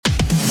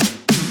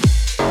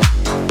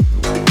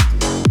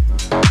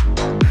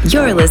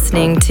You're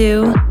listening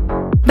to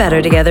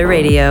Better Together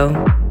Radio,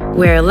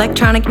 where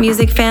electronic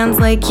music fans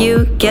like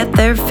you get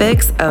their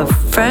fix of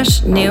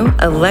fresh, new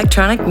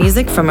electronic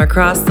music from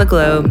across the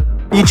globe.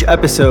 Each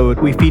episode,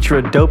 we feature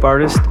a dope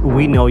artist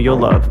we know you'll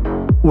love.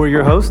 We're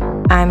your hosts.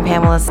 I'm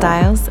Pamela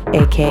Styles,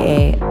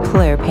 aka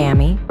Player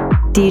Pammy,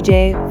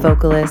 DJ,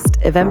 vocalist,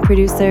 event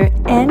producer,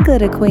 and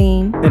glitter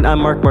queen. And I'm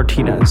Mark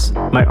Martinez.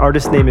 My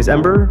artist name is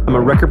Ember. I'm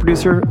a record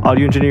producer,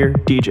 audio engineer,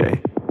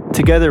 DJ.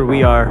 Together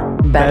we are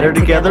Better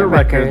Together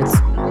Records.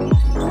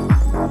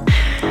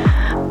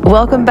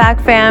 Welcome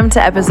back, fam,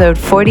 to episode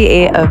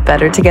 48 of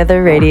Better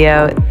Together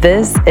Radio.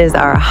 This is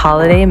our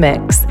holiday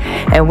mix,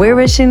 and we're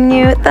wishing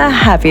you the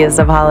happiest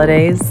of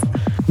holidays.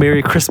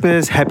 Merry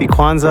Christmas, Happy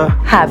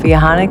Kwanzaa, Happy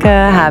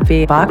Hanukkah,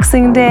 Happy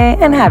Boxing Day,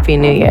 and Happy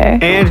New Year.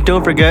 and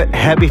don't forget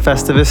Happy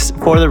Festivus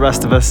for the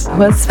rest of us.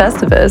 What's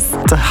Festivus?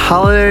 It's a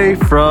holiday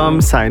from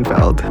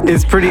Seinfeld.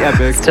 It's pretty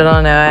epic. Still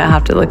don't know. I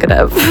have to look it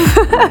up.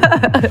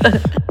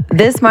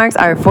 This marks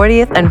our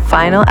 40th and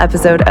final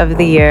episode of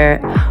the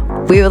year.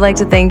 We would like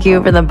to thank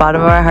you from the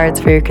bottom of our hearts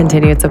for your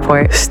continued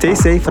support. Stay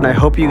safe, and I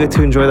hope you get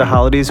to enjoy the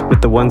holidays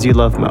with the ones you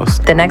love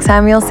most. The next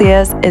time you'll see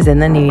us is in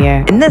the new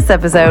year. In this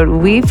episode,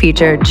 we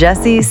feature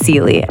Jesse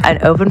Seeley, an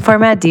open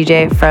format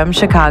DJ from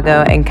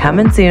Chicago and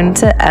coming soon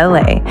to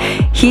LA.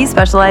 He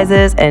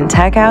specializes in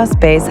tech house,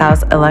 bass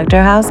house,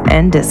 electro house,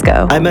 and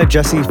disco. I met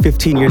Jesse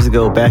 15 years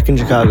ago back in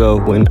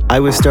Chicago when I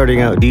was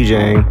starting out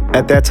DJing.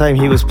 At that time,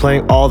 he was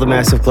playing all the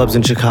massive clubs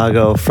in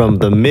Chicago, from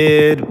the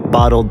Mid,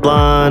 Bottled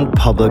Blonde,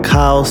 Public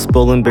House,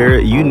 Bull and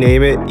Barrett, you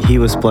name it, he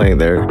was playing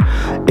there.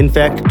 In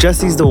fact,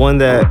 Jesse's the one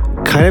that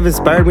kind of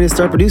inspired me to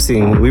start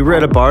producing. We were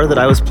at a bar that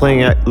I was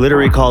playing at,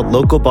 literally called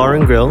Local Bar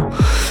and Grill,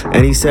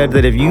 and he said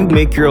that if you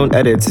make your own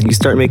edits and you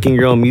start making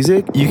your own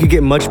music, you could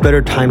get much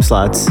better time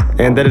slots.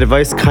 And that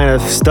advice kind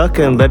of stuck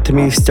and led to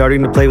me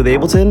starting to play with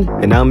Ableton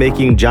and now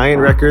making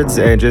giant records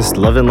and just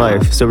loving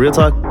life. So real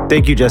talk,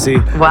 thank you, Jesse.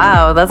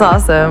 Wow, that's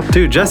awesome.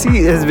 Dude,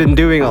 Jesse has been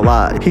doing a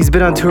lot. He's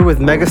been on tour with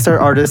megastar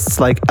artists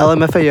like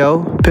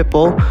LMFAO,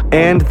 Pitbull,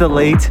 and the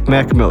late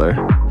Mac Miller.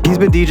 He's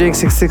been DJing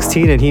since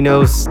 16 and he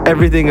knows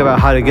everything about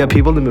how to get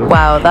people to move.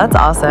 Wow, that's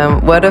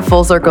awesome. What a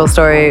full circle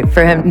story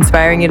for him,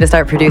 inspiring you to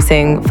start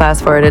producing.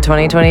 Fast forward to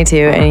 2022,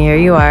 and here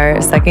you are,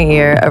 second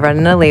year of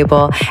running a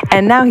label,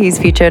 and now he's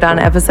featured on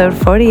episode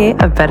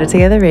 48 of Better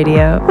Together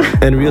Radio.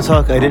 And real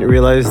talk, I didn't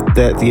realize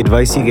that the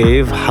advice he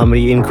gave, how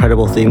many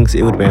incredible things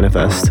it would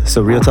manifest.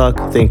 So real talk,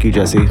 thank you,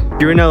 Jesse.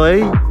 If you're in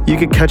LA, you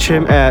could catch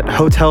him at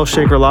Hotel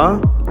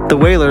Shangri-La, the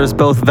Whalers,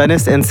 both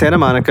Venice and Santa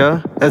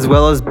Monica, as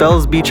well as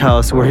Bell's Beach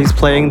House, where he's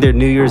playing their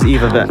New Year's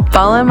Eve event.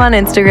 Follow him on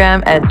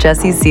Instagram at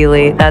Jesse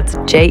Seeley. That's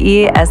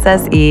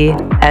JESSESEELY.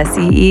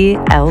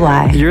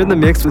 You're in the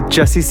mix with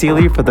Jesse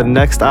Seeley for the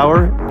next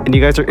hour, and you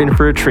guys are in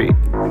for a treat.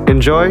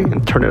 Enjoy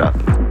and turn it up.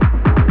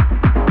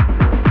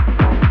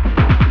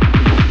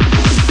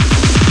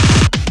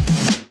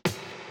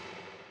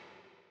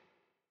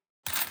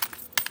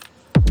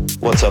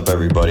 What's up,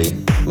 everybody?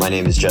 My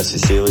name is Jesse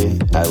Seeley.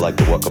 I'd like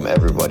to welcome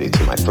everybody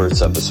to my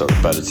first episode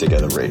of Better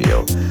Together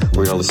Radio.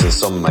 We're going to listen to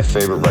some of my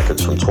favorite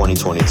records from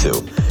 2022.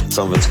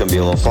 Some of it's going to be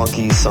a little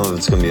funky, some of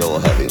it's going to be a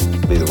little heavy.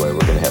 Either way, we're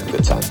going to have a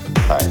good time.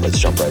 All right, let's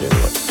jump right into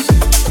it.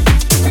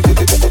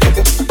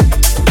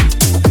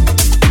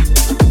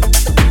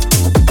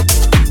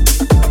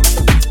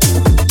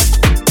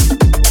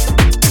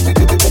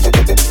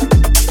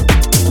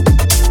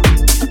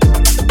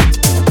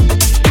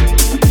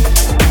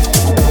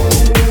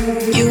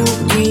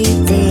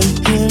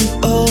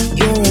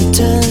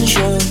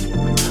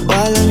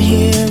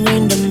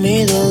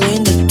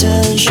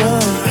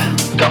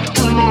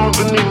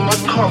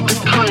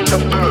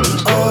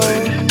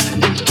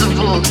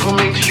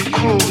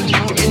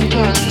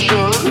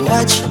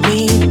 Watch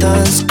me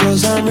dance,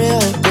 cause I'm real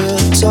good,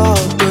 it's all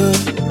good.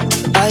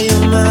 Are you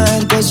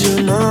mad, cause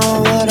you know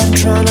what I'm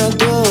tryna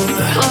do?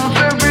 I'm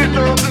very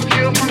nervous,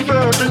 you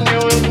prefer the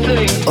new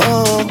thing.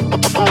 Oh,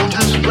 on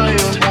display,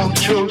 I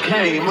want your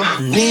game.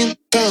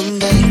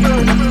 Nintendo.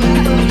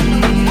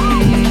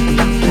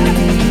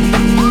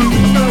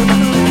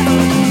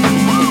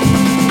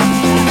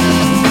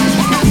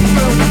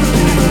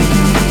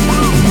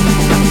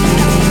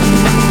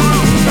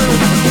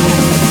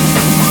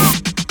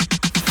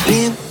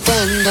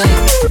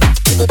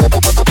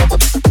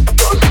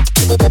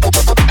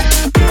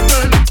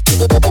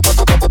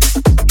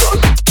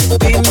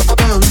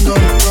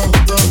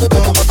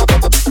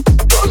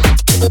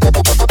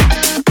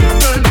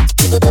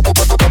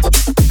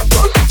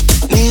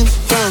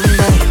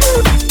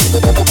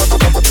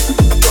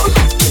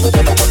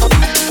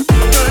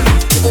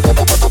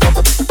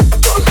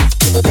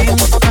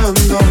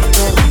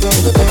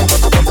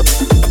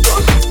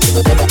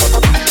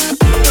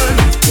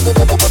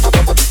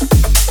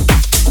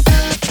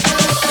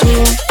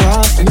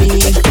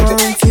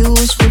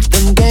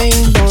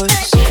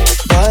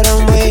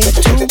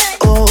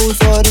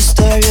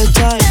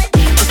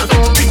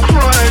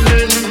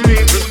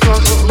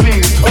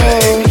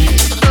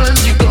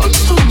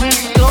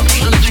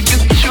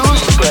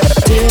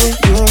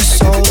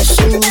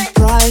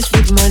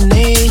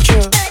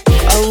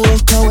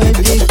 Walk away.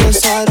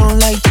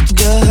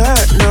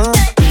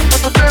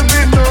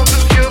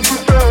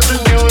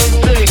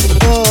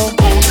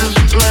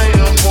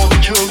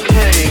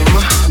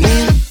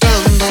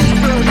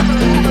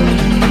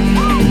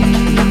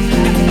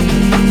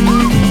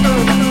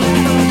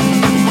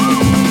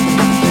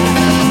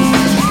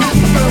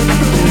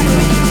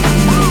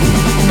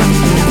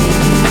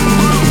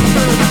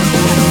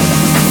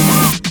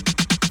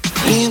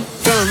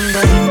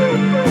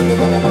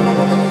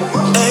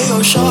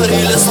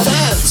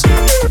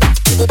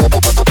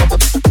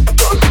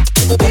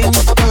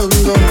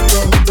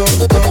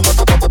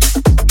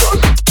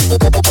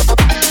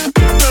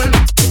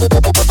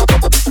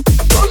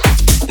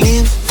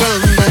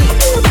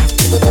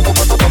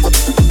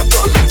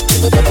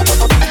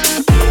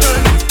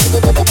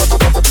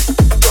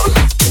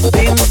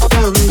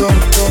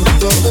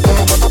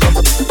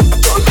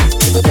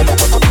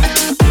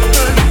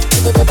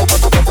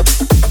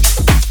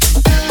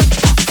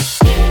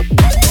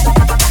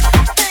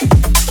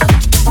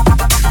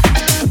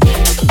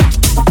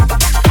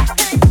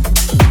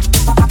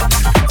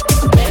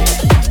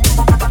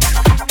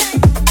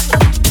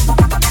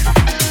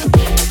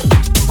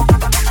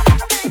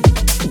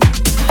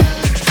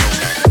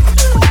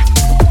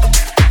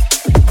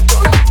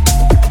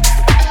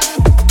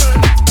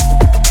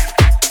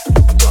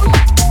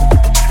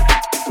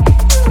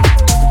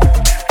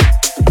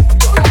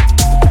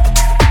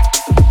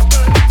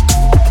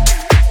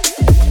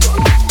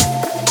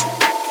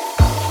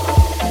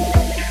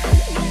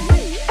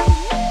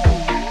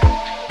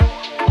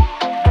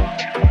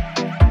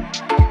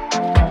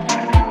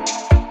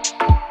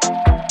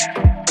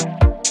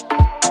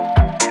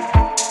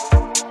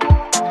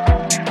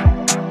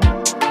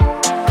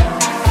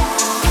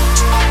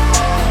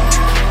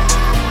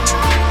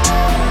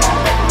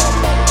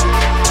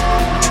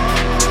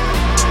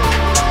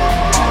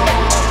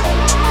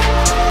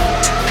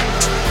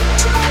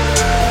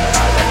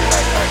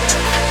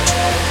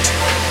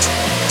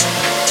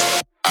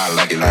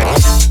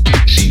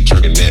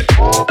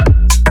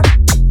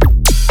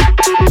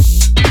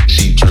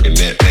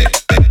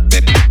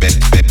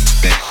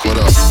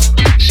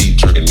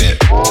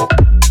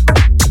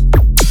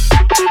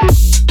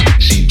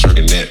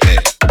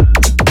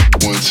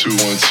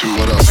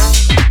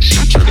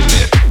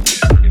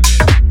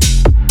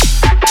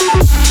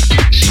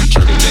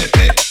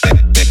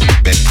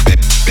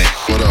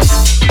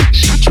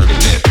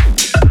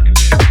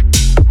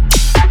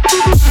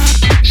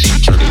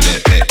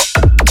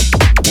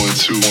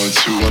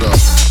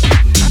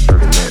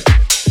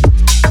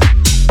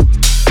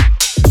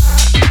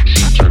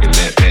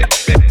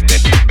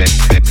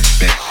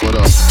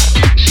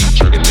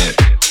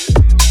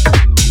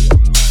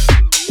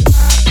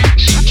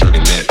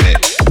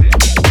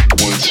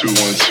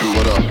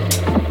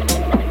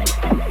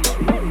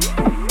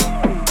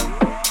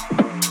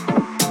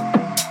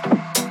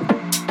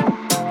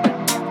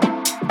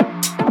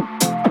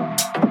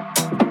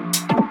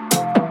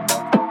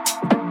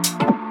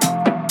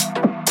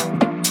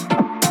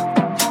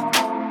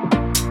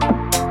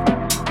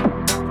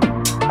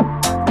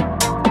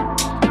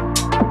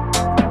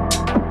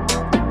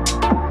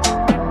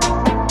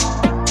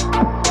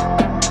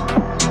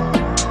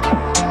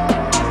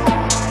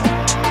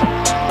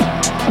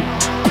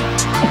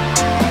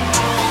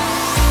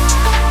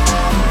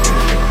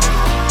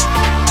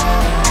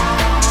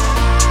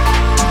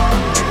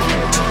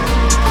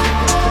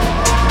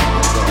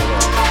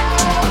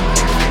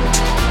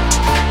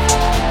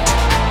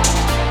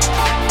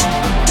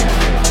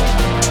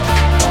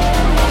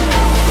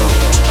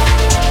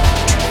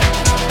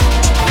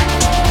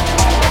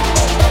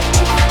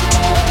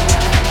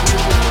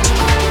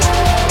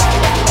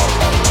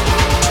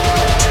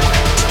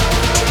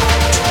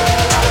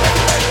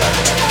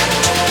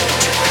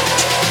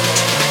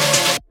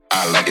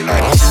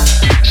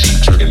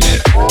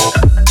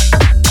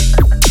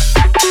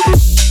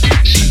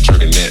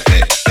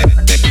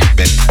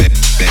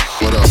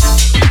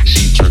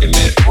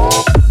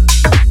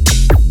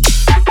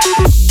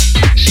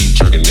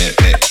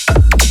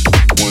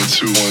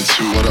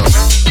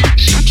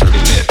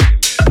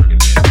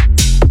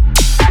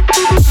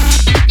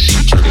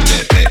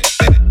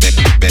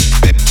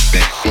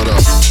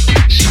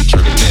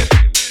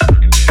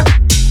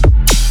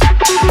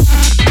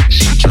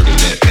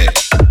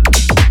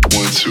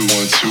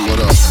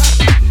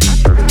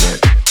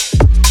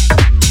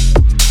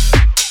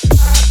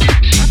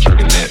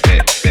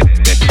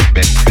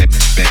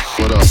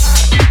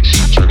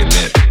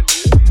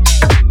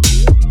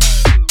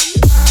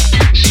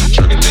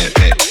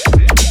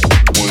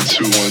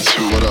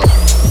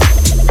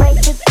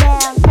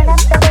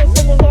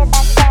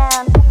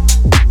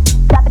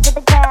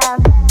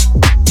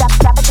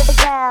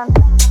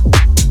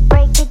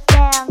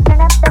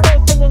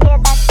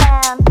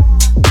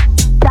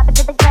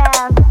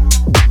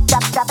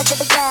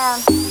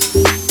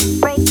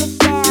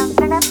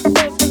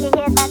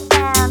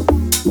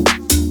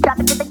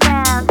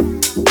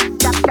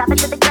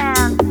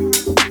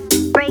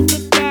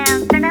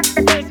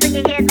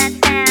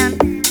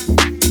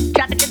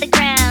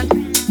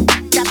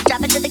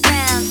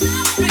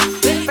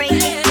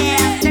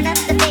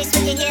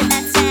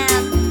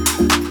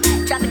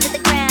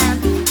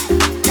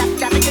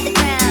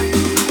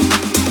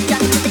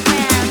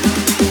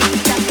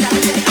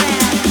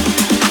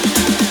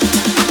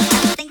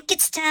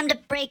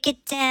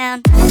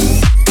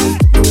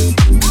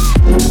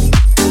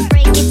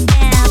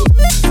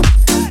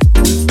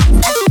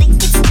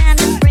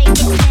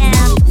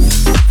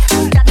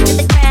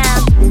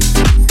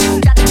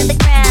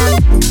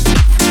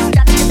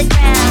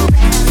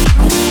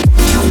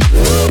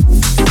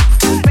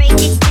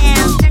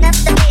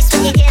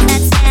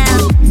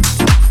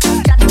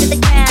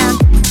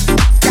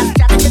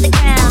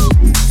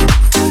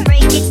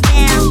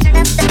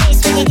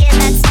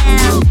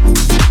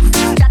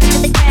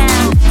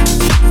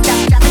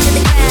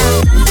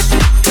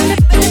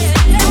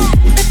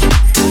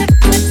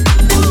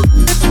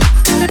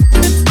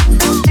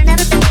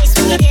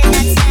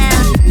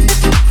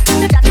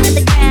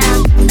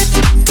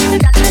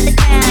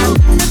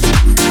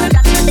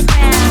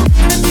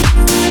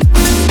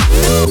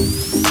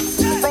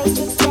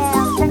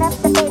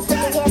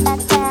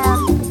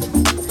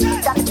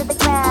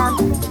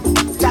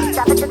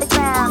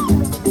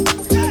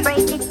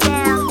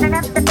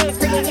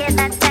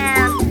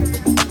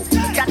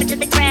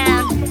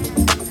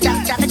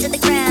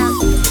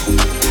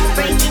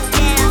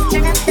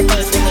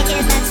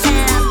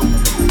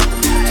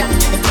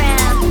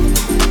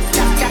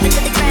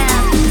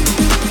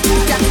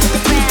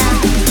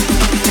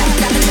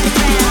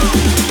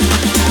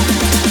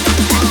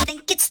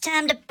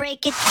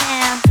 break it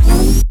down.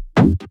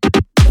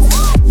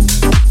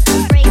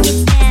 Break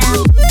it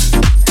down.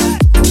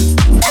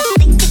 I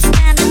think it's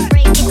time to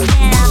break it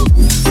down.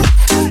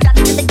 Drop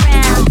it to the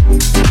ground.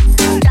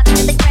 Drop it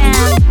to the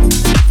ground.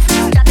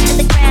 Drop it to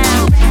the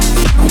ground.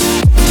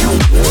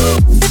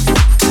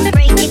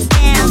 Break it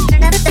down.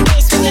 Turn up the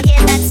bass when you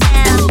hear that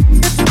sound.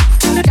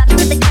 Drop it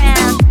to the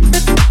ground.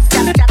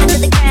 Drop it to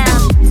the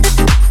ground.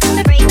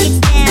 Break it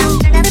down.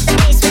 Turn up the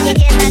bass when you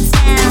hear that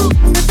sound.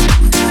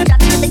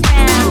 Drop it to the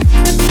ground.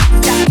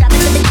 Drop it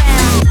to the ground.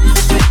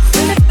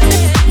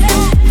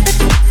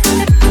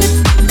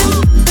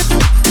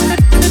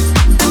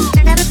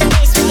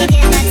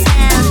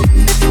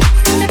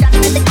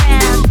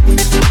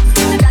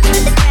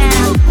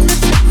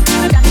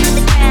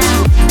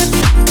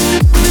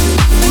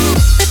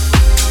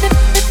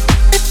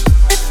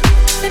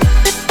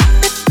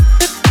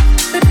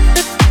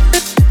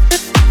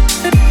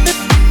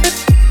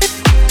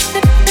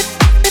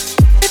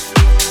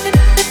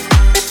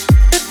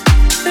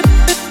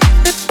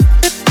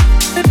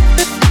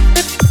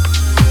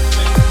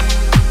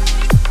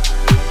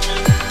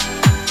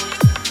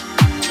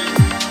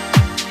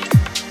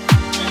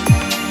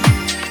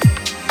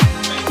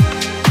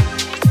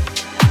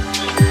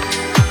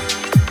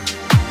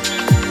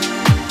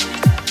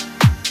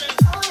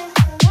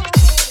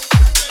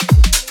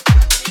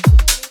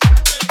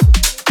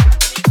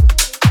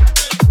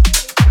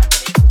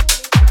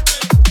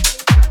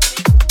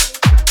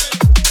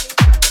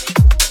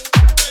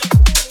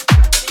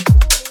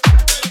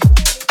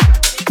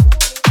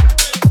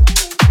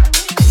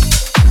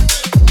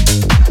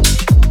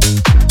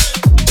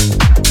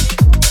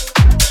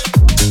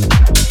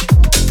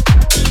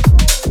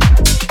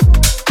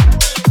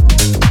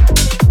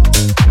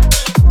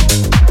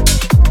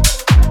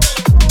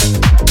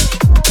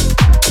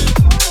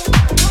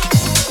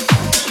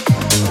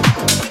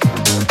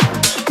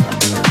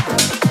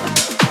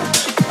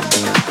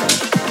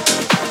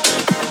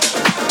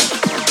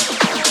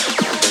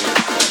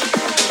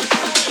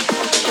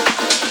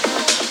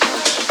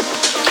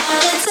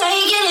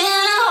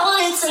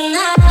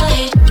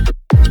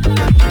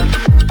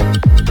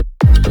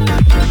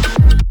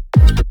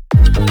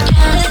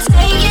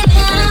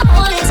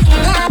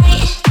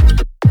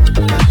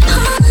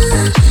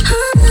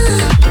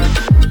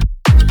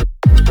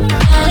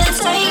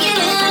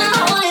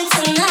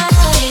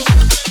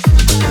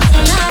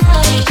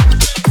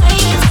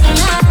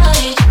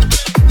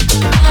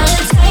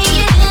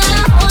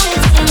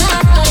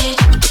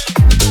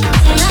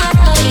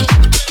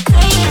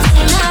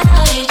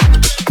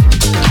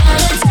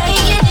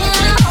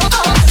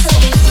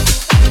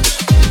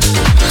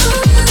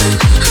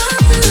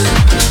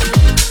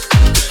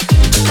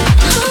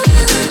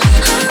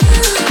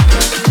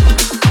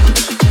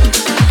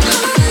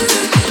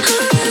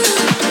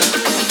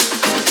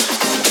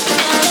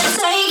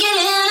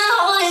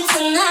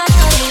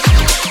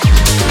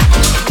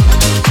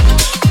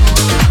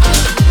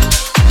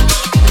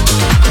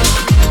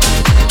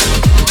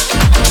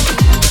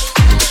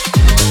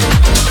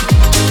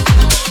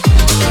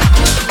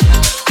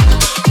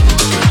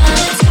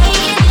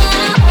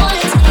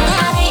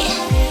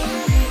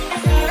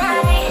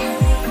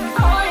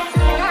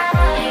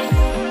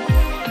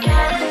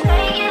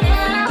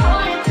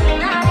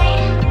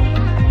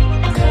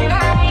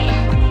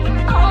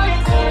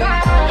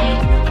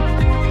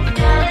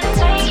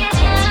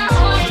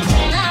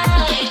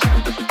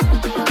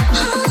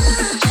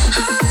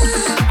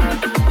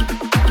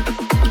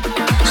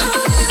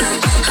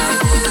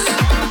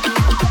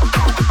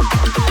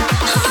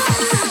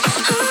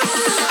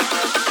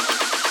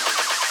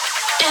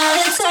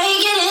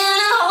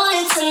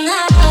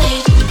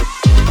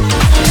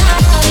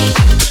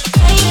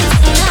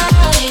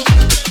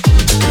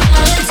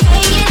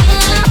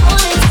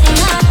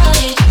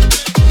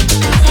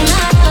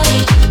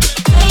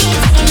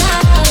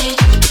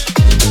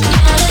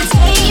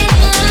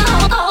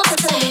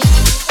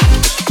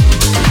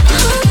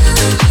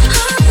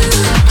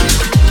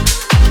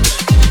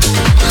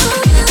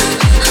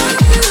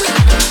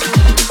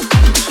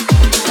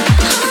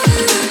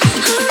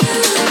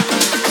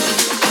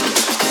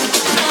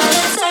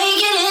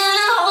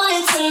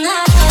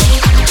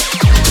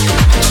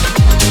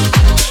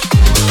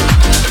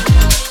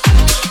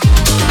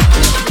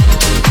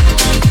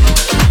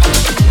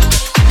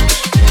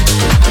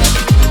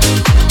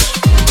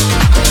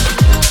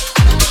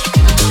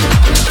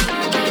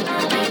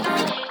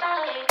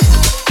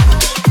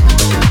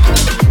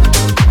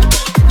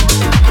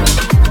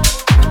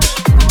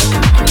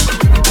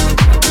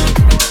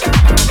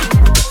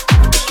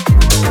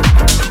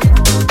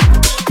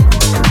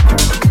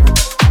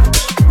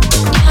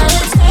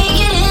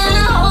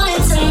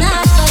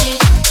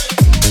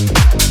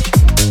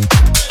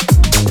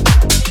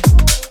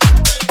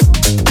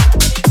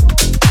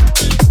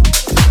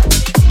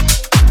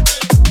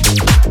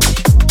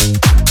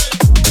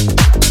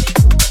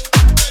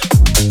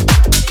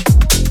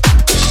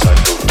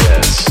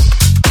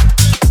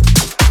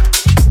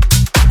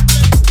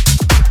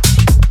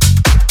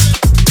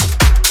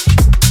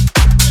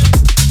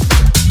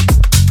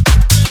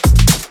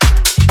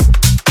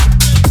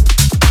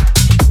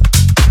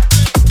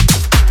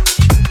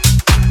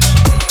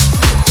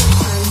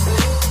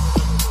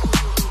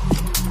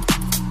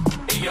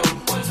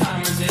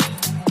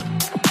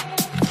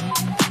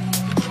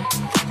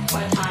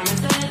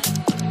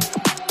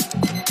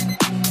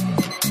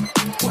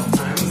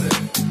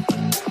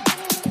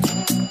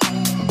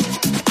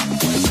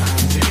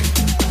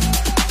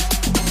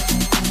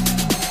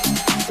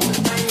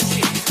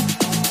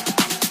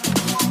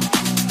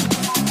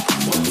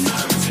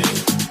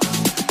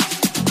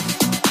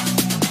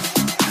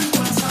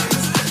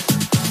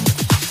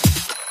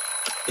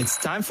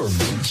 time for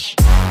Reach.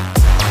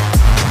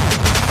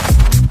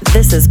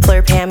 This is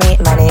Plur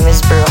Pammy. My name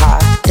is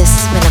Bruja. This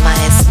is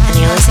Minimize, and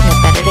you're listening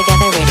to Better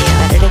Together Radio.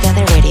 Better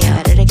Together Radio.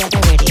 Better Together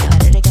Radio.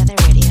 Better Together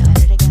Radio.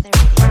 Better Together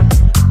Radio.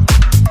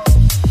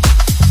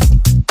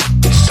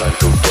 It's time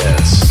to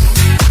dance.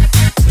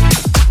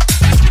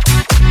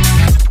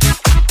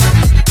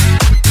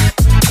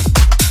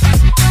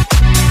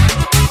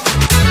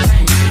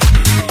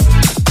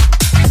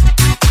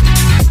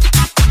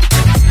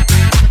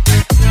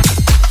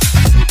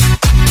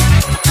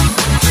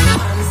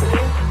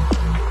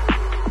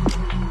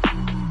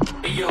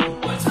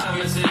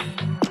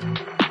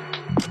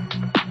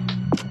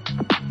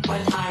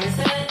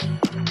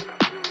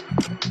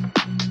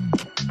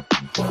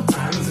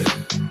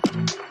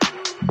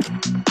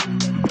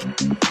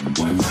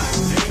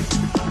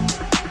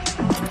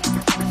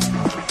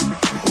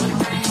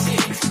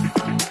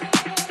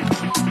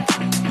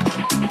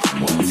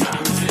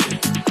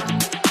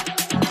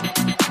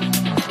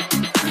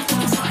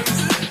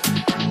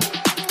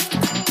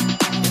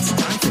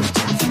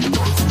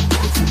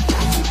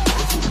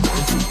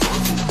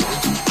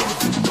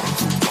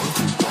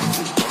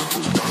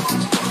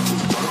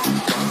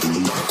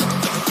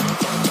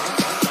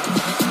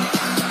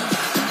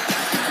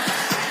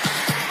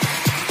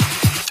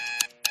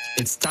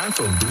 It's time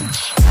for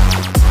Reach.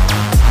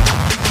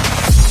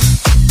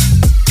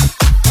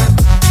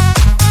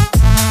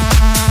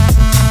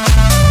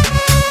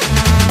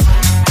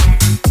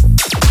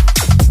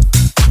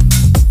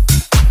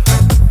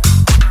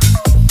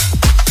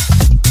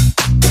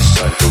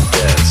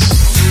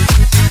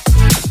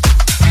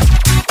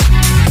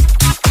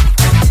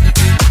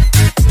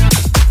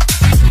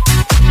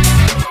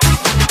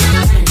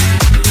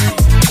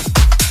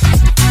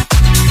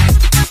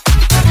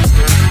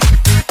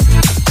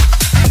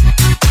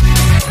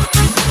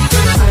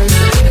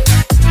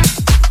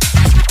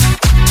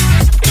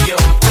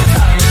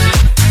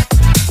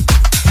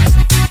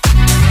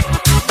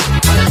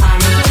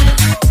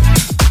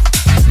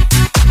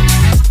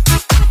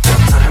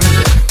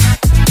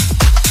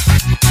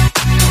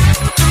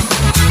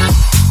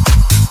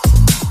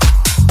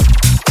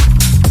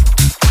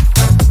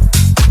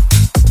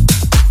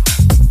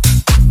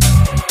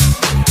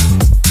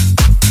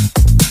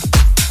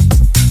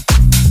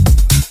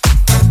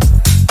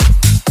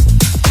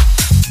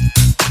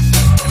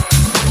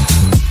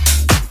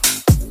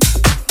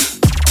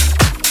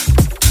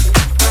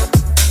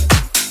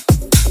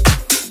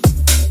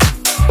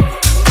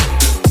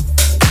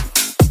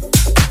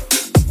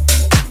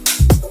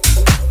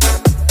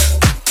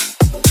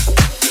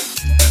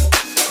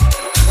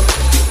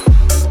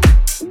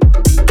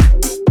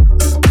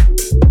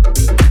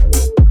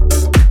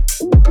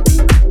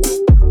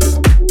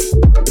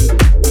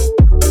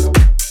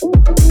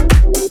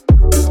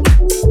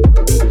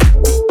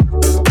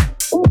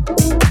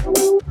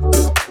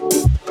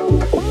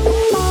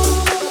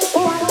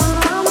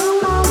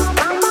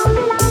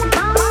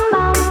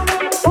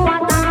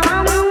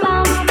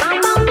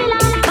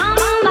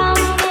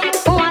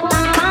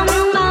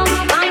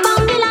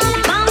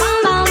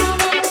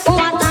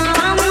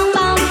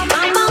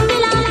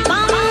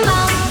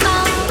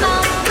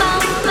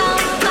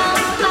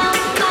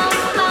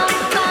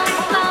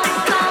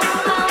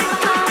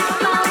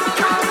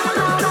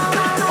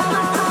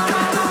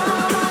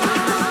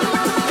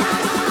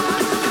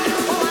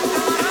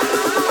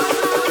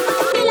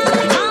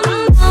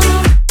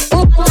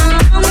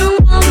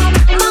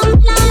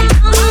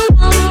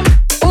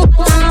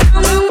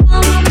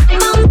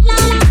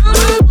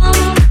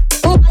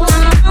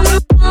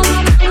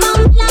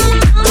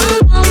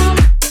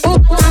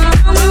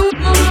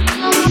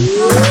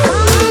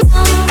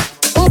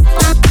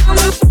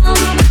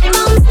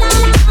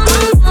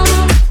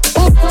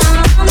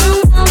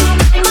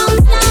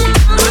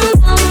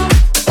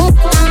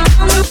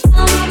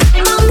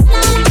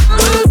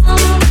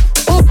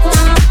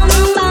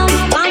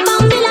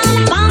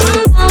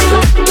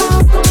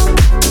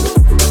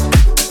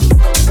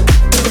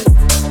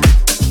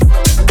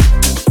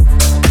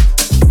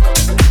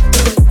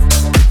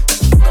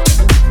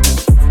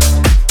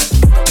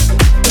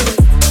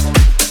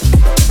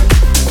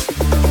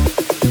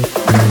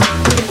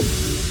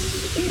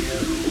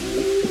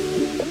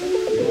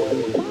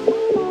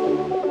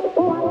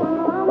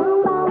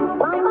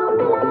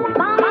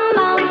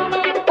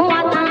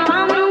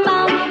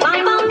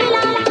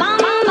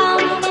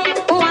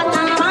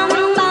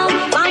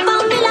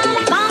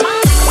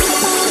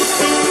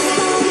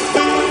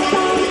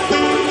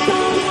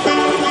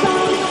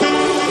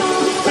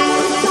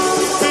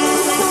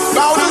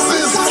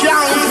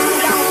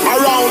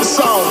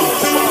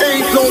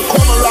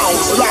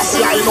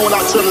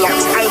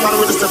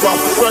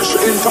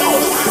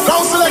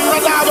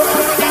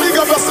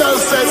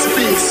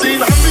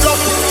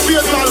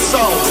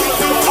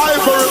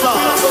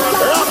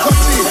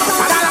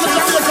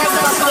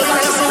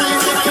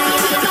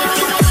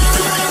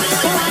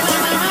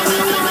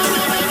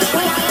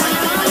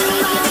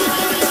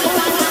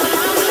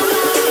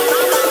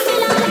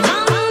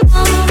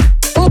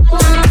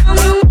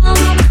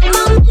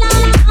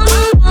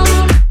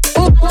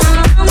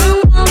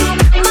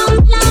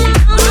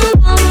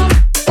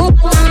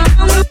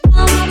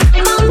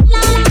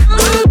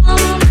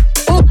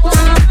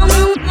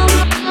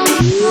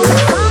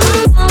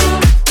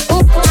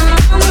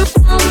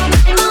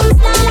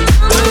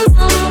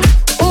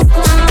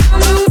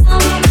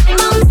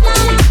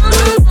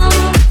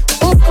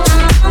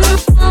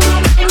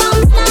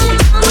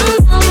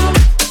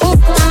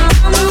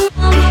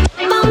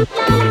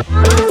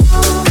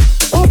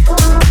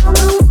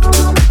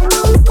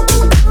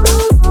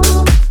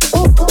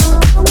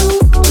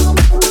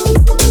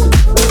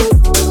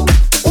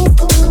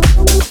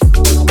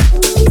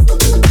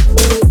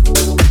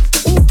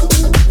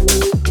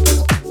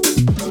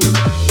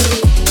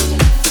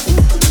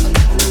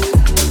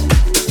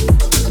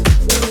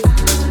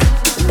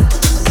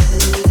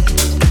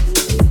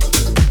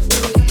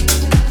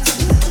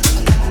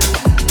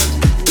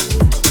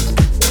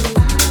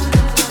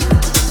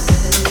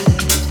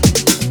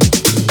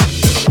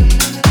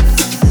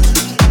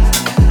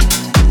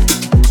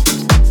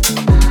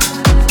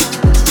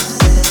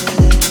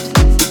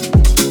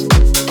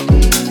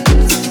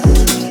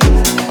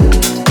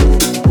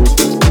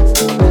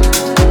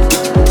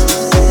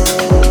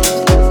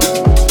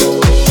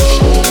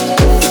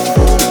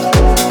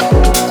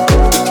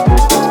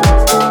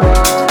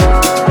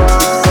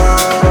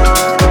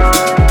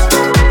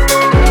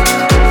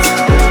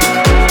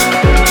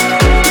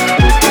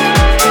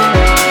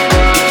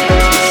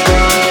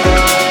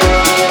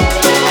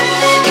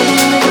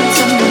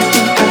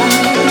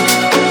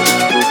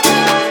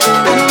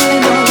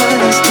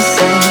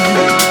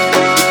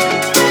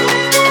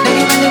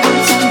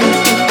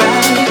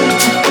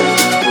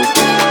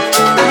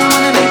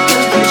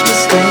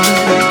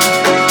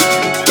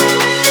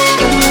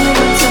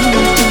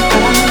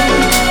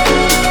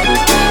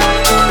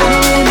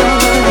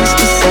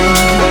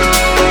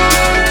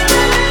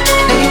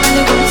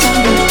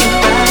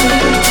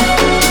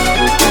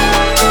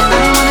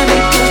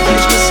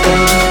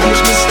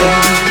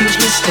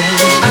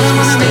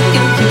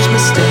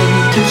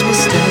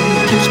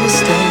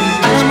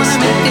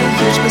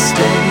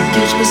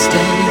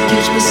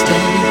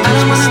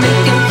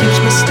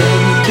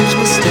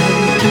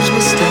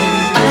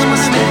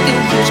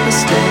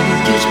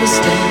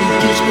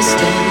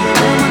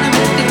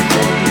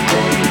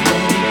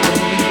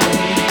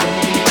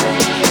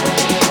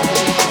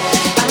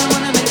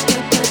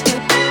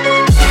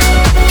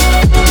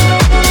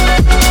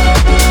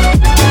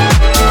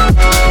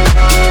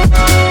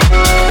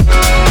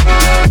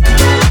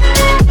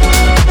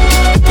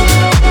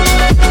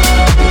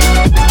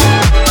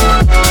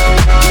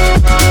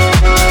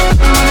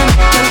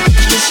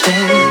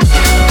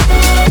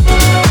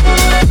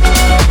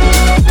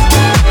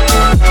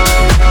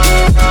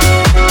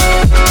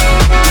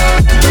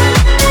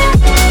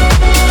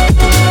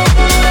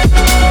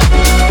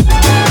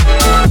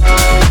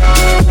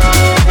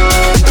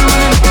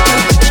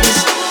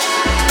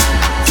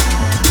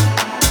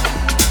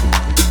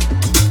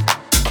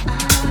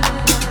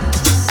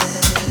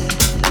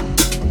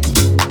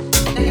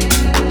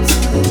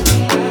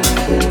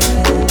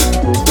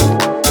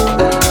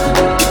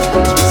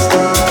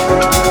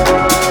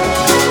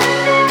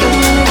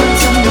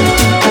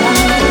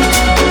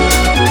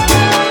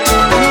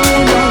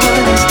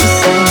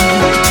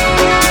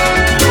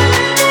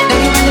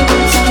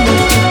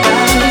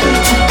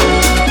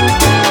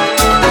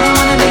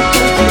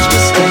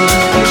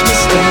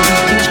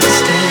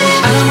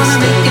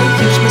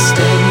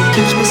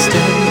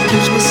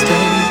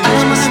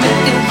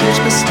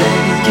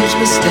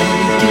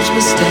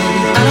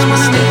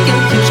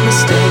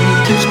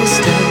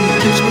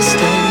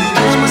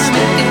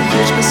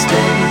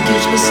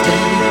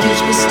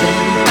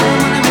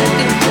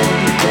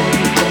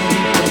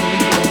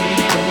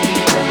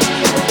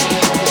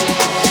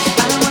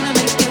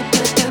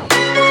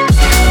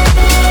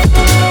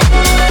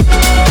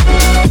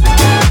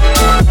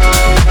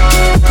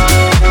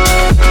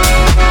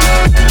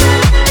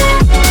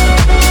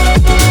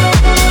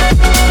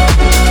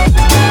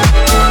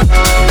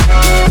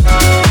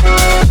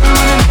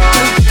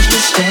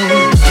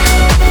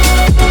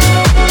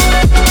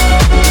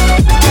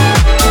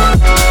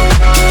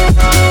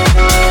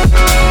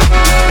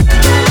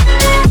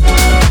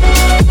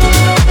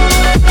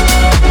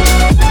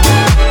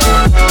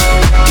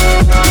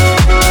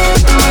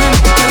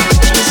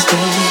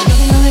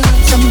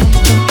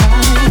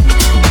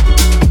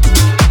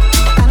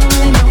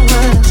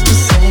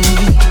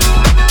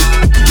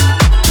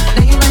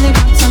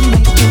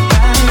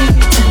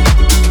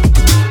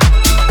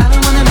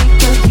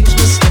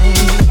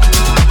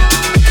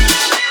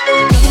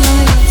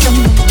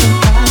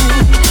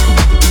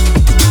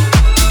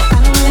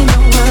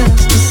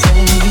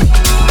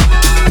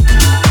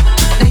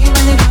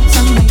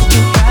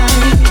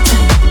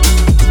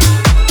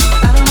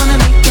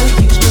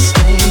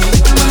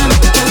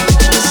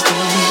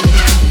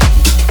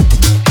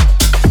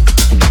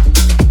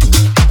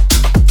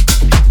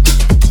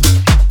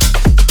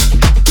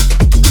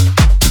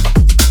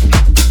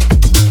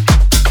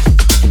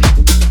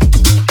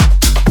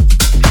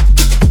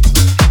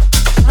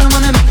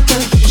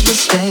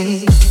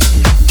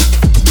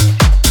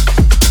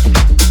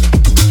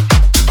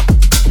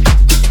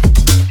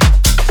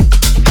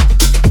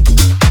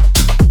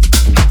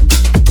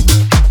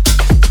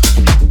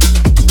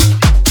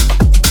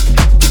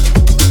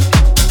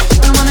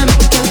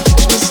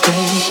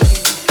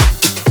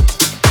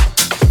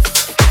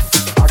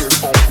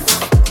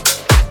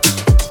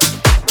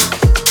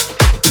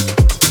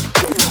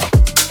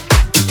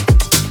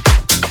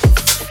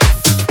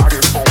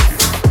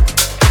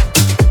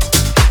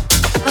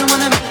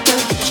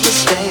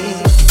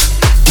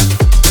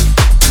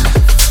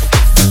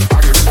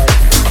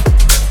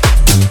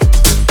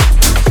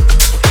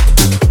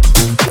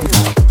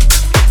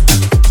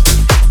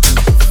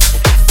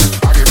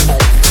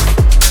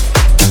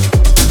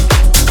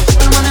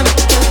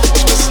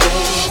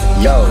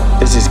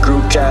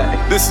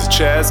 This is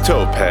Chaz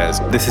Topaz.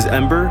 This is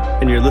Ember,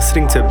 and you're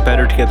listening to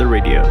Better Together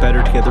Radio.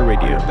 Better Together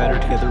Radio. Better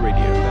Together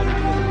Radio. Better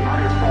Together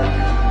Radio.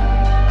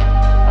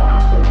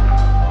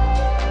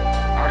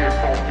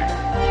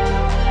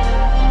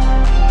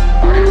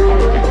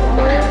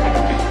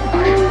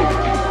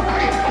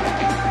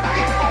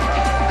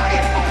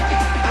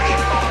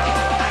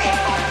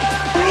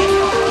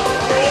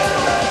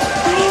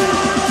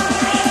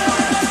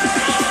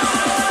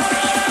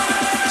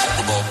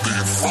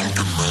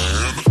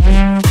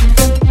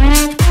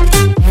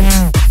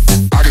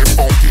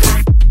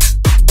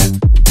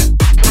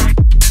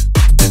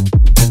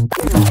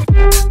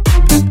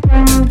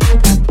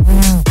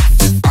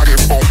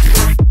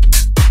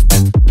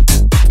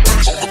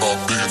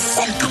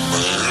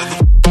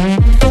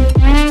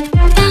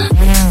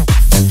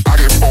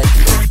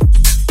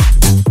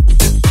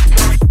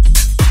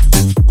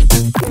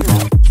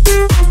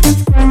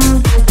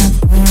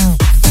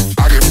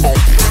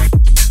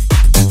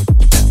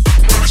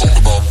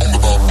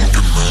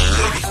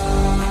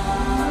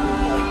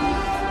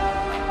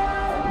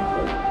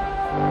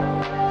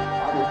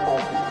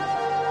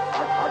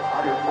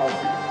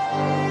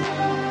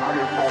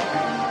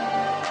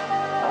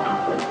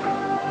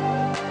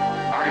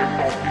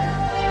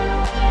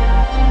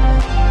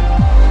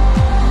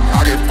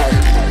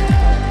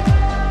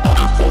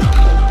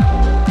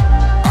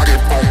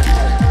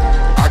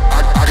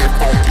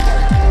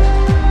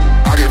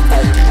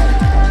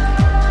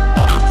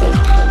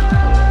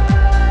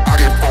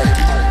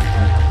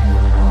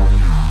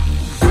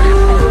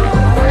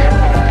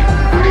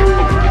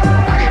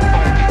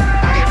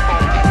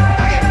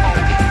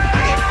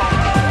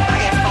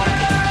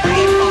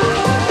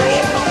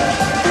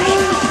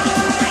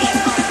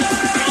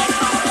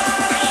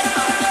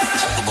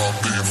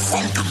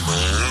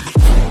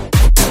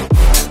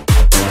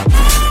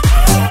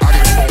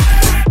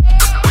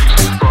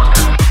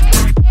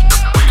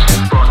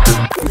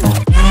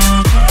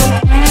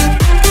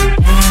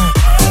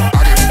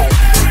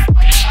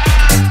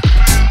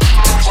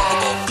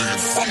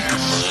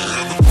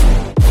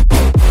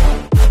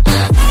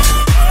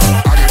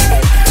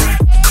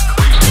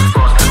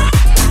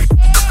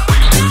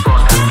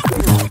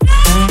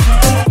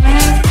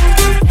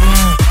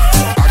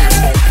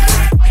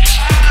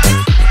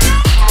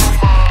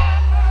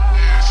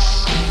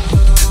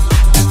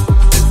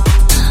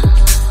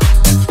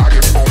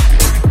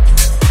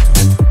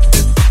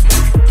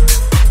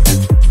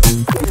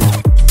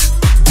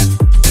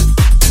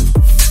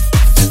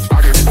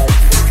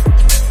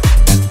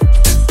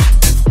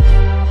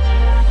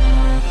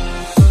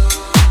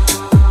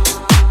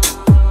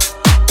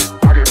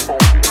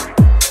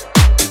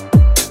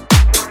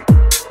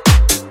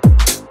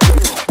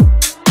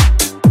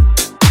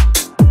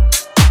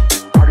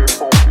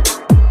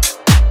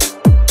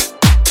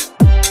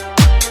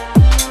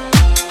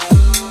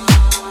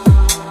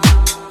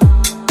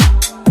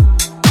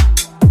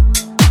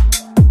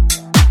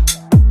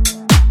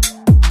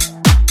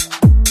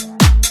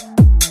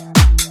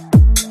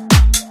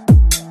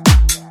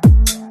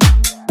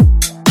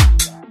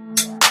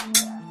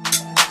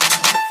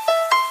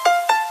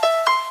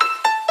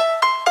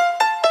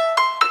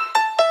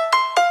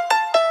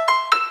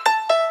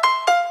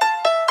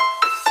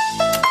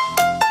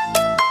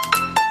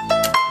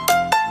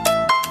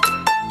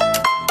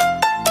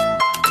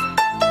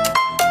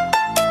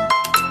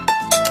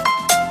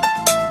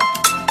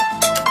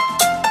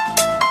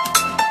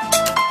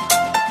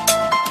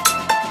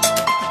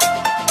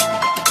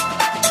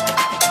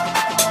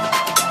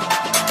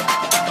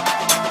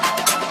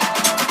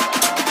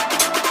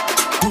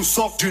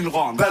 sort d'une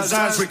ronde.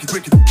 Bazin, wicked,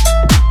 wicked.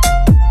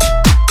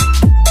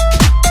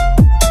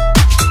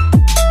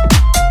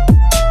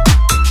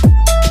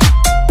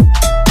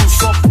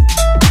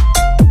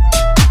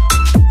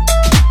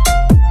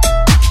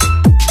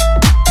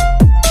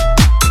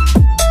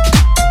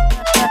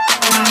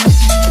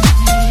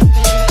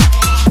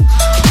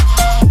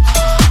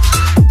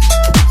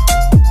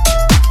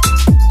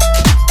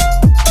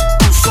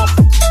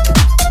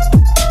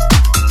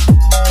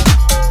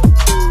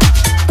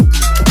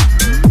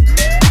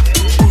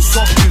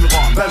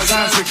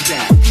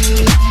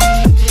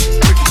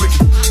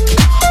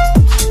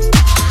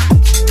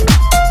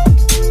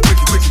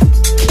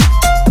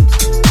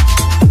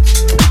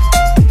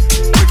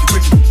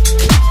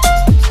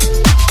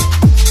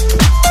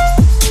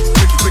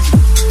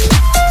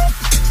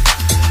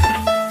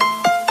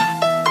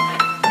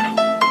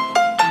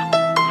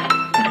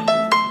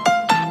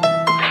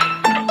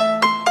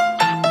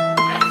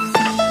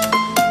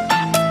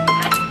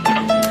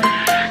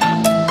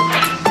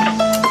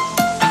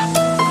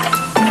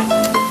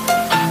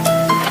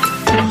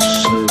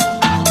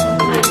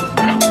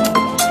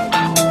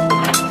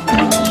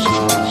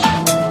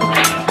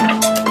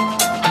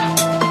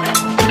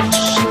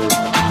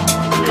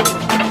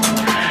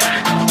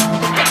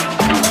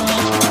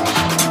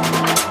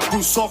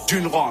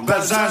 D'une ronde,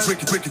 bazin,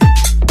 wicked, wicked.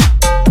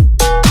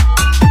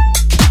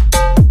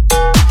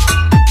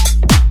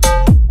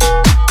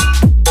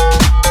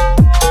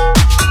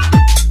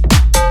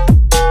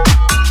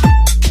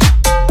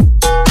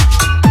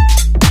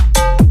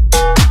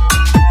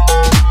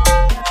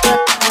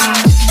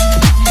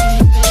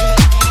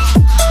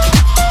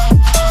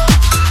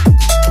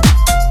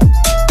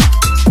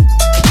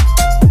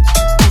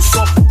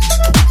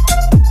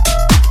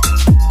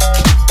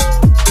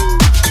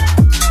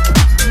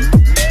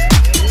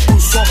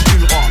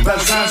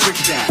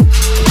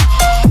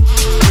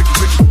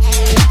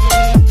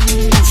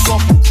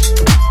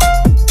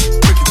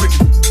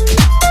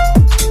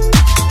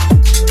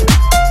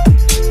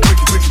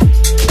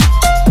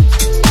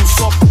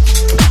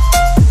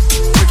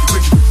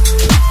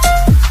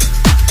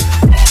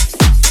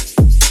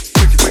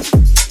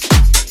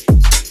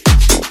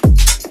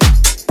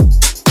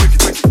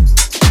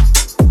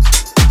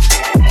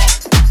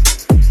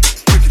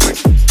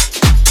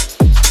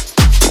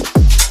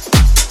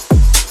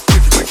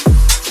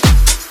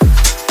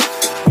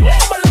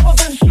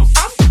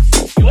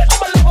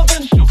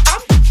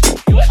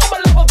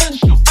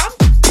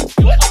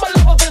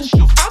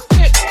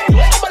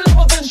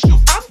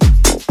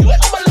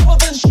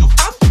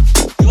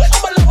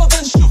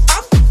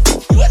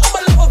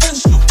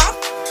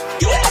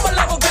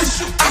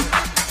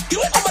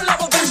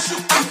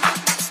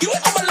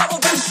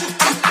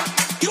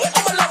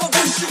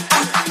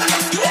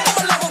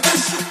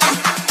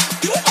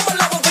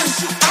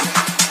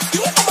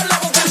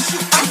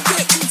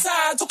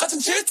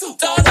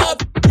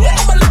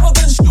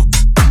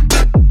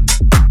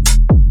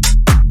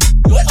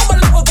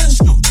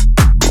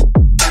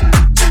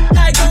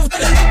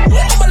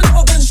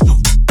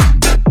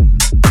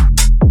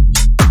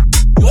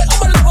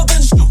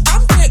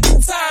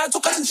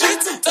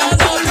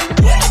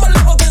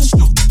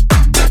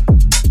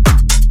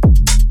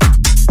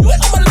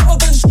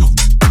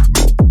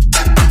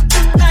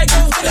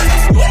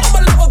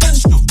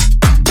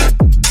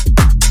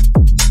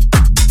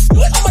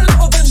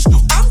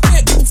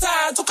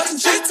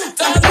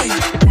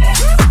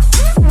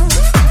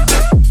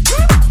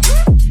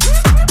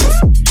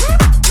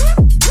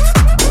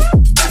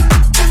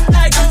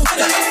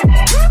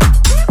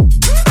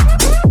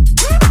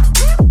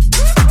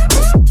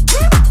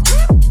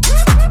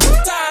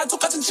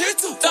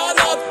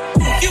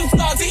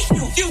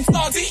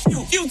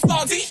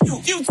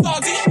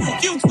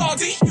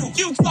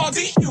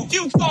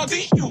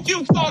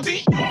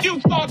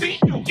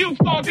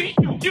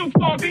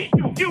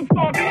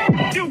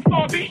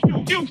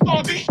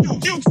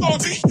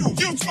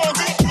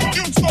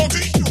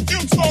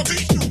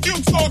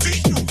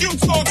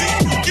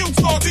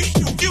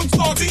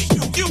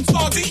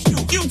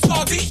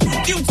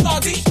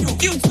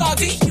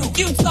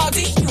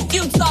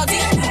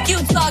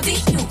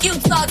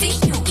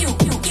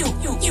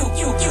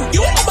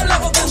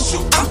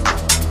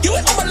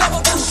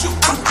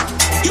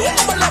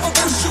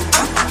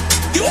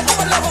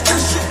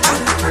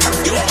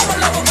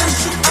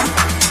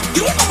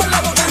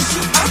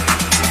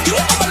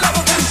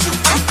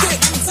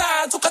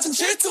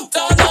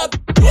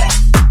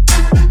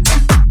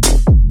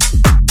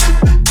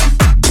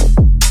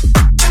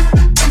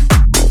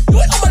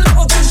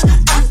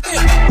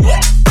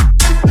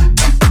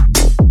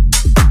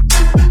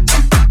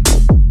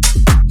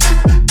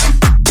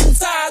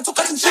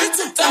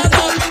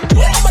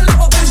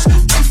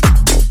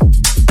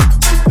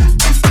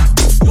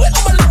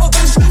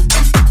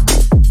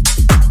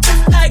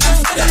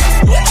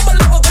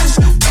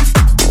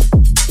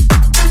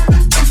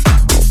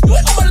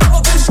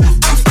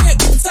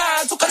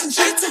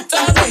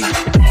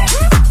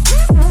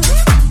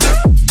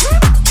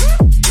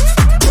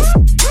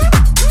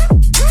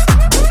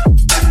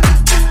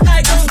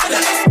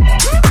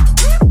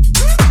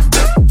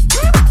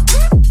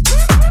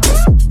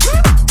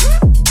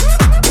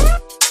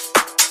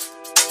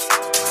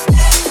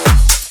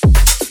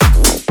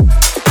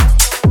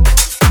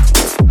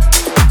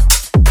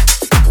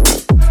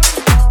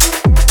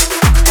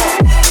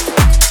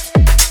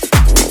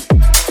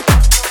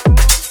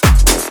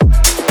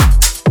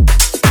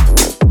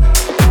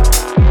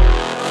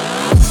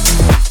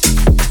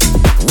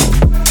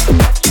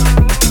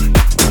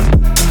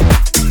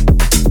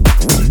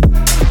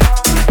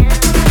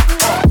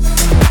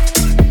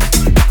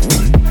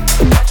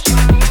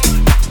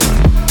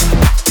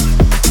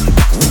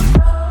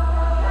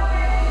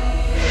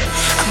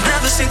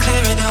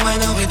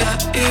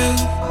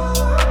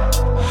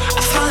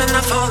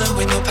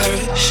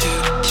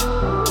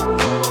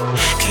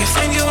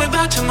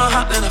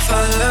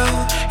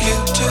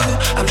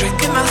 I'm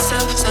drinking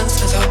myself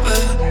senseless over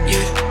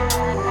you.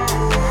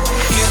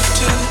 You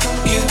too,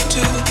 you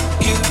too,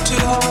 you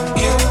too,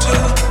 you too,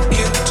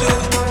 you too,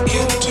 you too,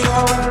 you too,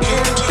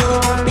 you too,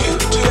 you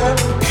too,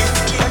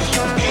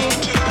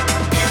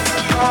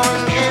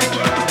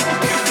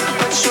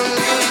 what you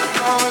need,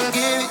 come and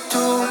give it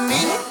to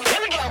me.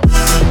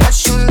 What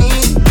you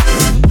need,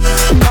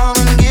 come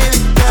and give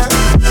it back.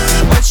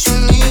 What you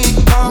need,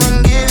 come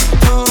and give it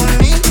to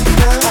me.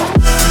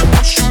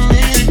 What you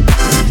need,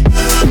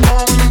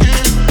 come and give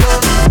it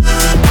back.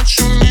 What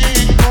you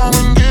need, come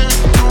and give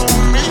it to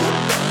me.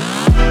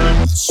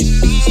 What you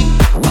need,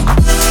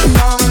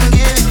 come and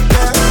give it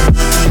back.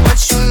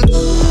 What you need,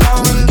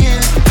 come and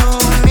give it to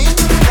me.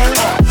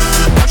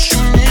 What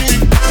you need,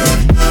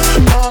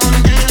 come and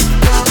give it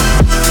back.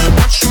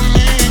 What you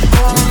need,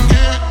 come and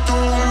give it to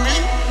me.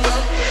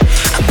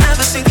 I've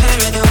never seen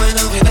clearer than when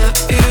I'm without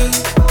you.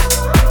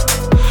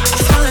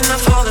 I'm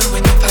falling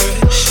when you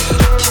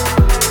parachute.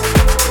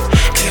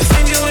 If you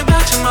find your way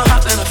back to my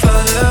heart, then I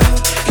follow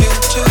you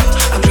too.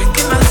 I'm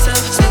drinking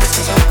myself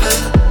since over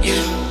you.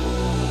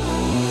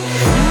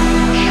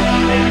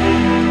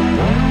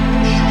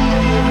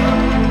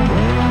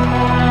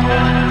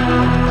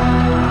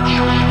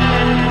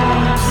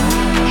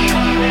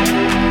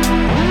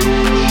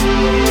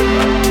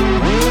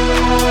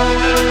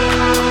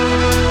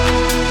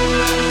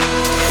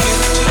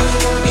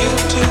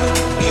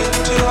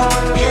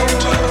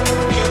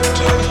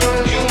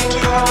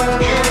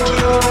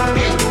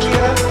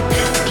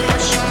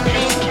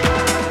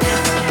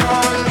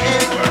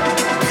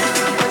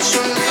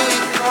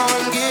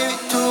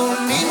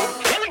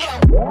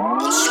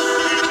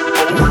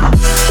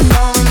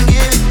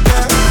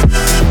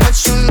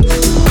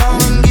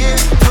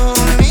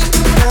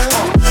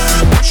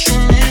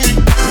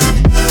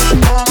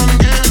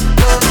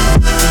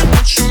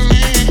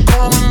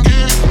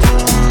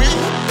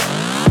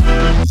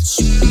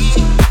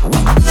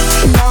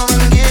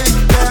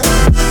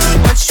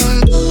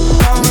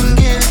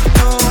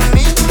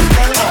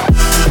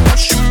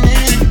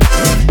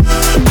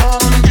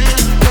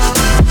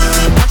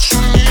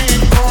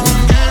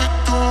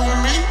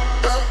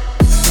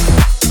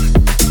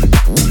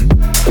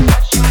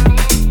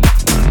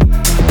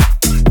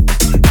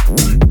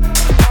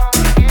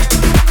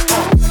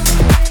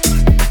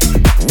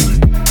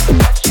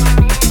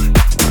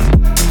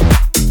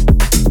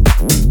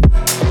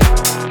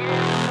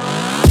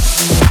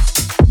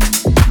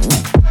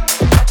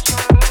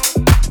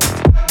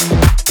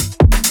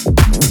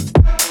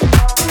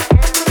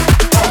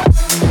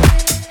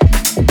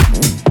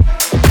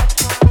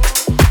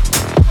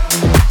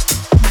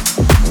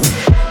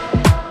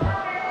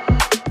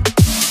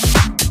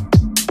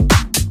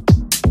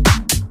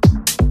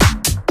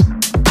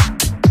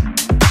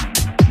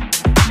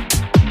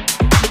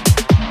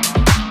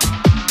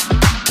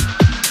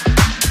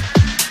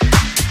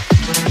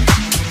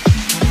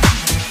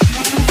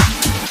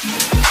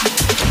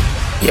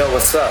 Yo,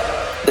 what's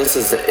up? This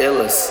is the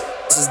illest.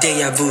 This is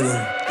Deja Voodoo.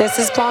 This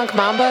is Blanc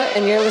Mamba,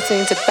 and you're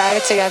listening to Better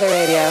Together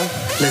Radio.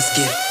 Let's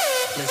get it.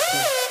 Let's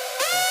get it.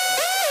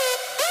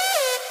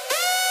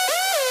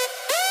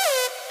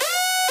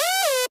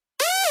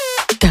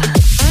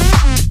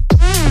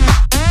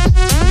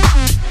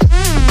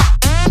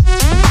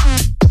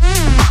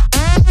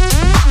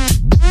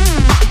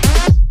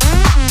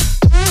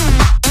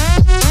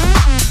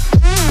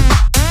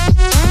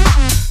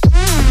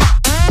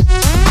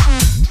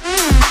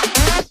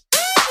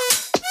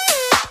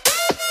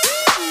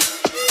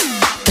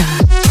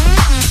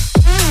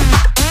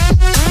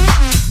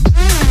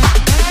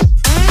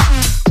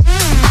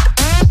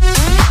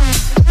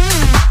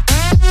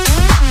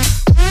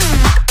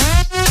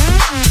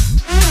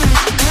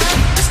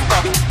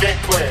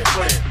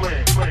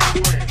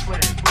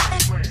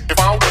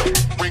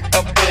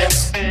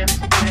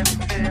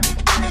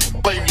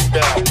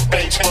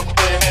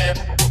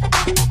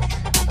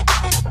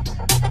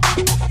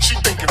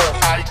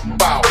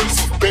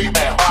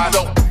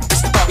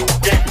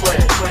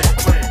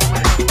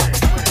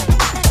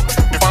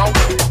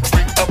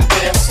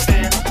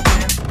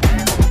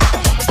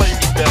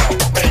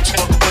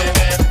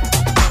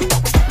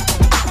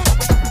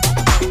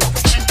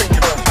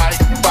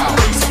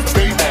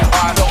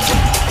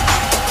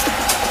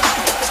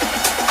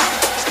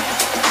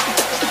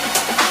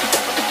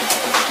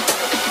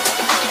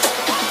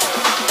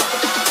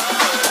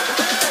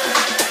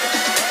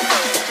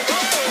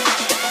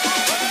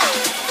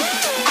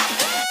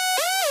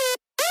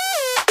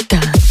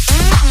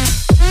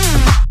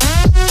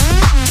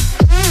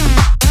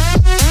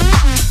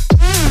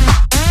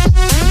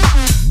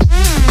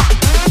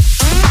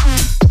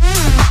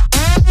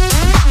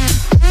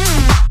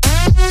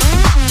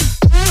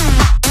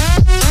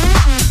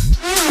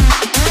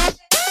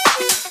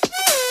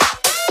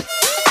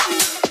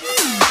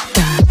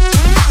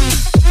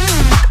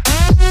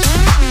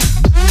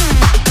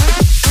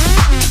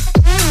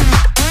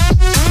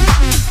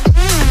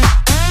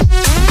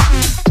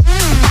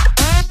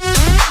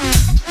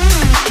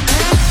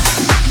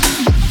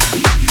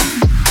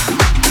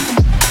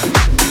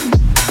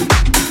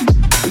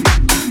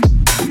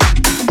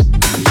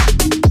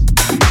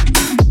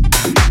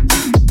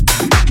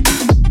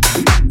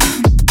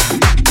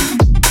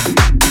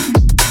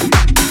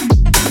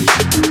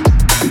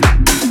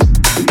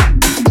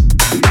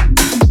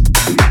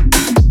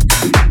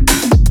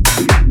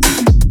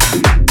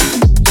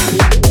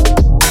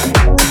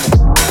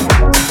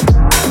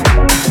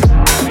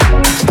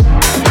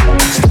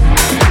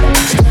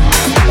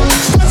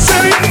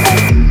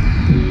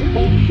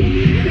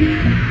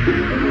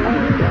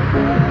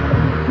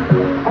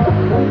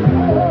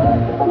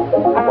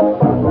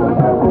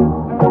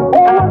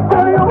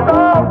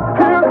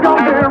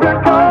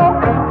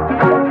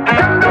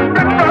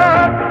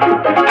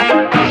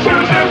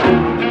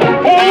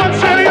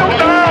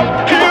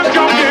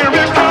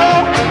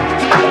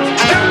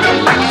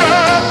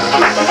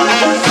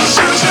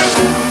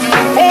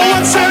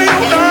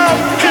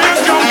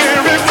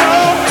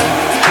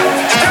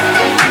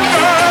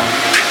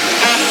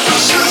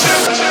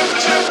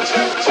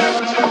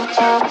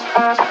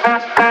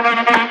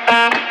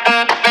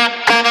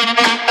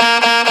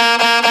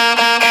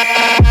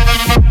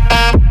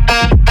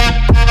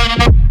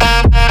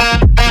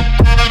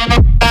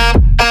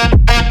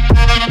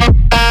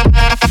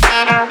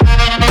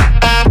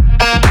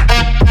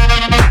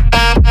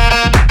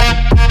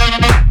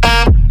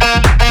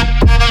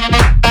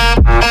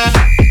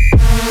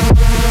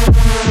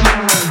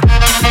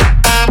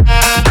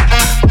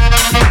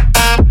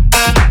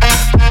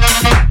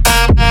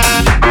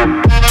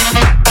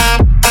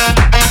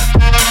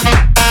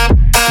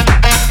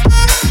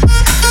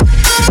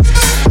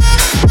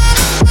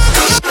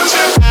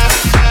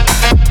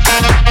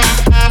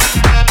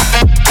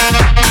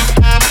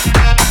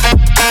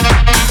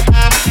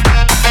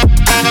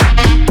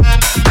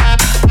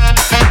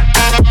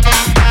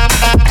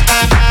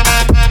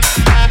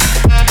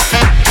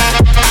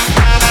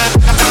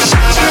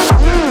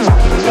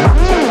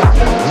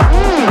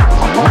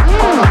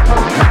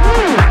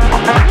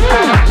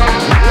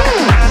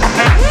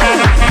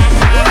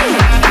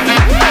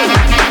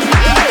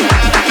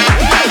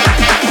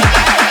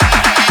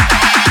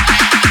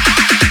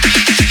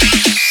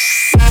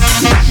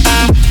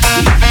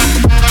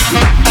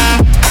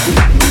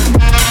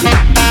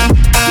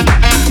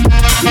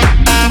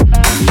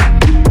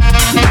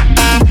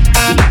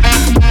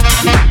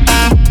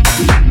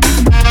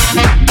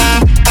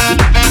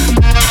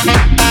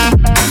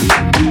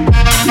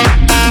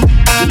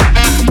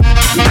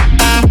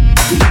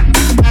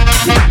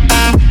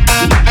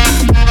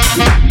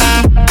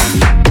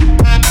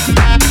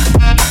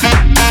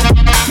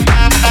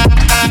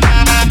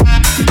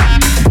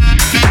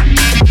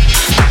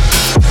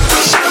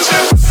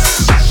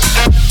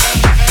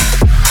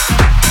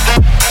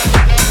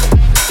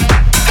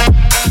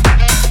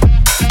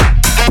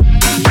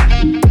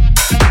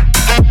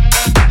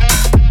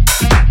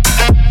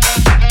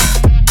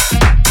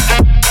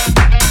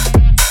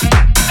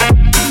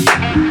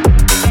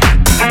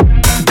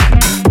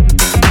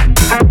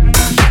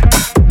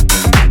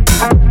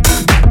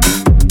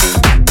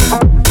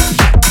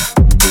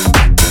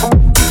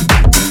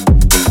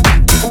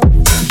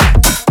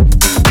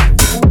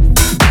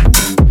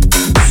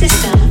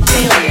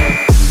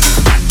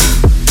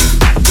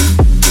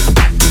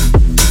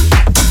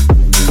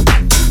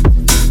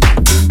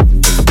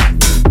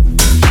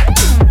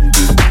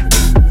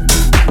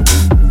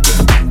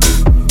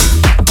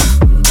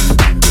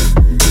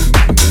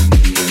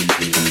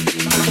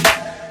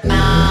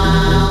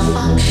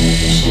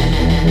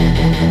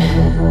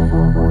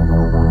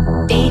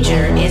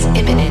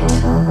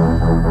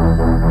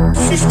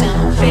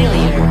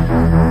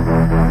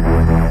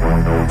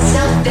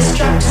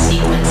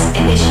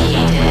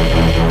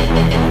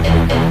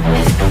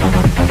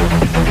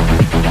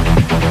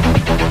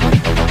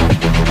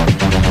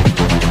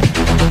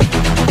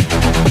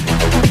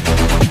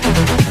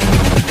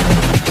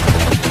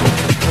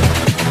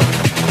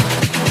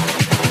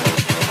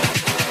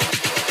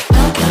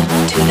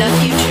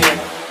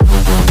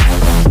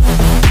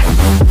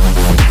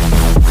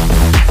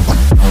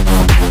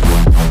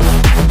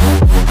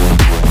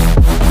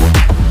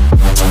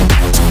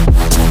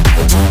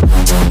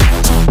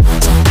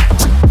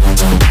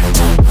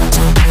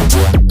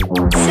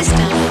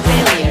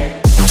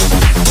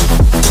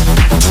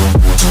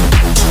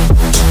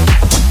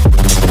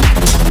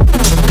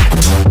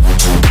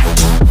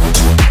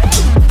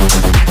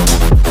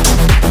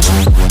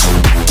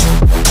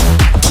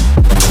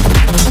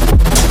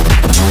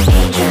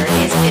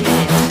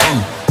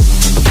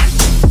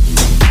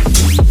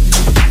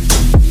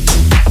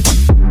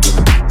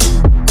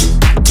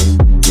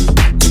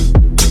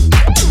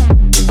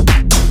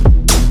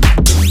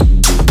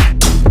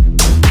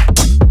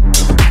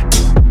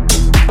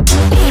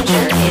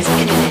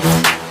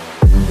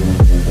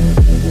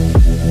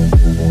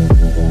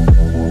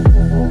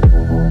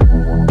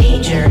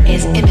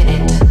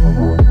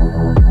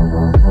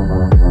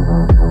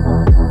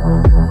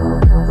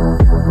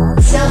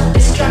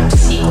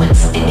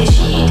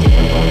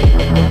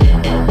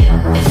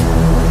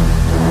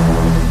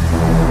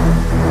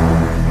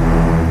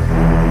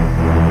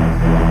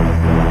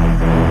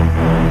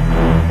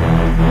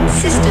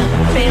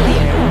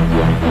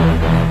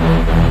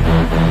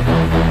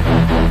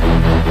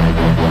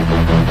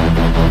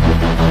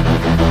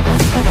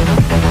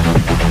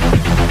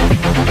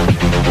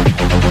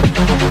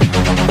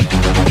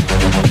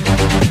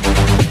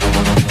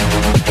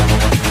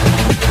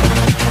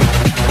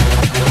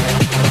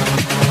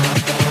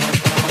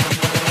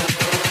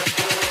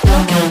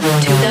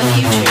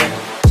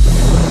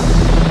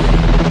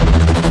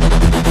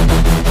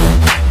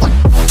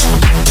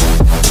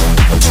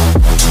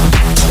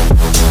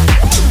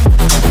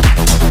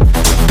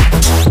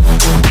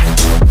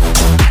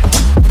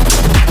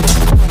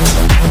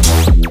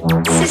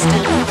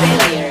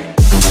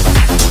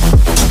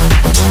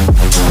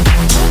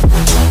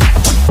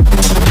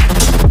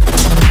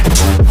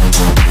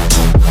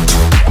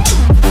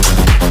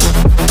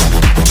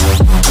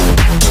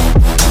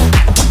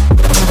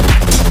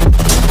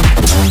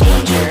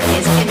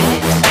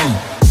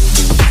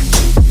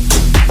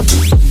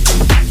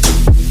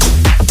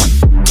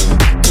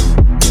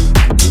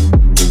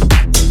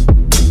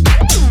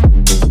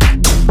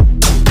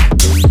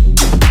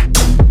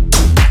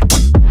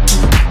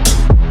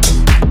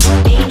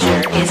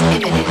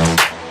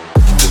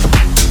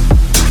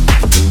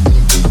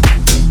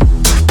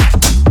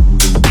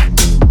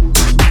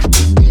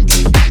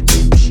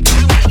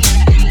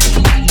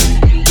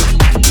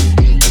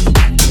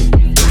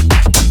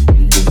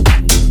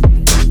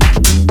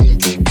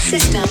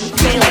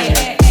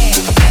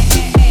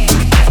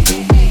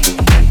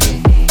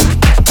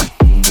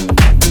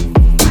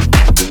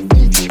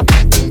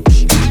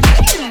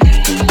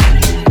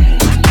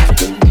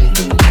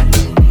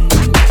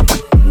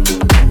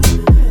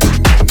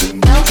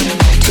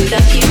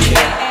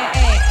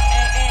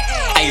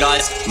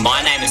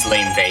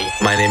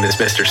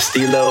 Mr.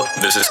 Stilo.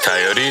 This is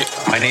Coyote.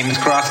 My name is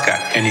Kraska,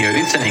 and you're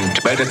listening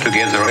to Better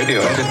Together Radio.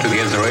 Better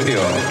Together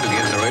Radio. Better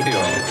Together Radio.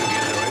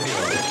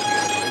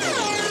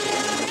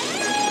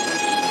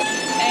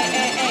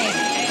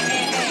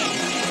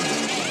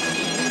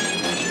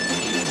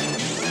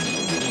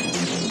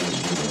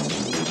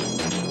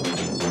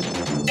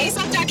 Bass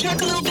up that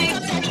truck a little bit.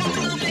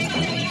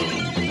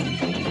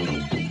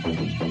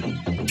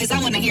 Cause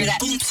I wanna hear that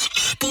boom,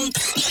 boom.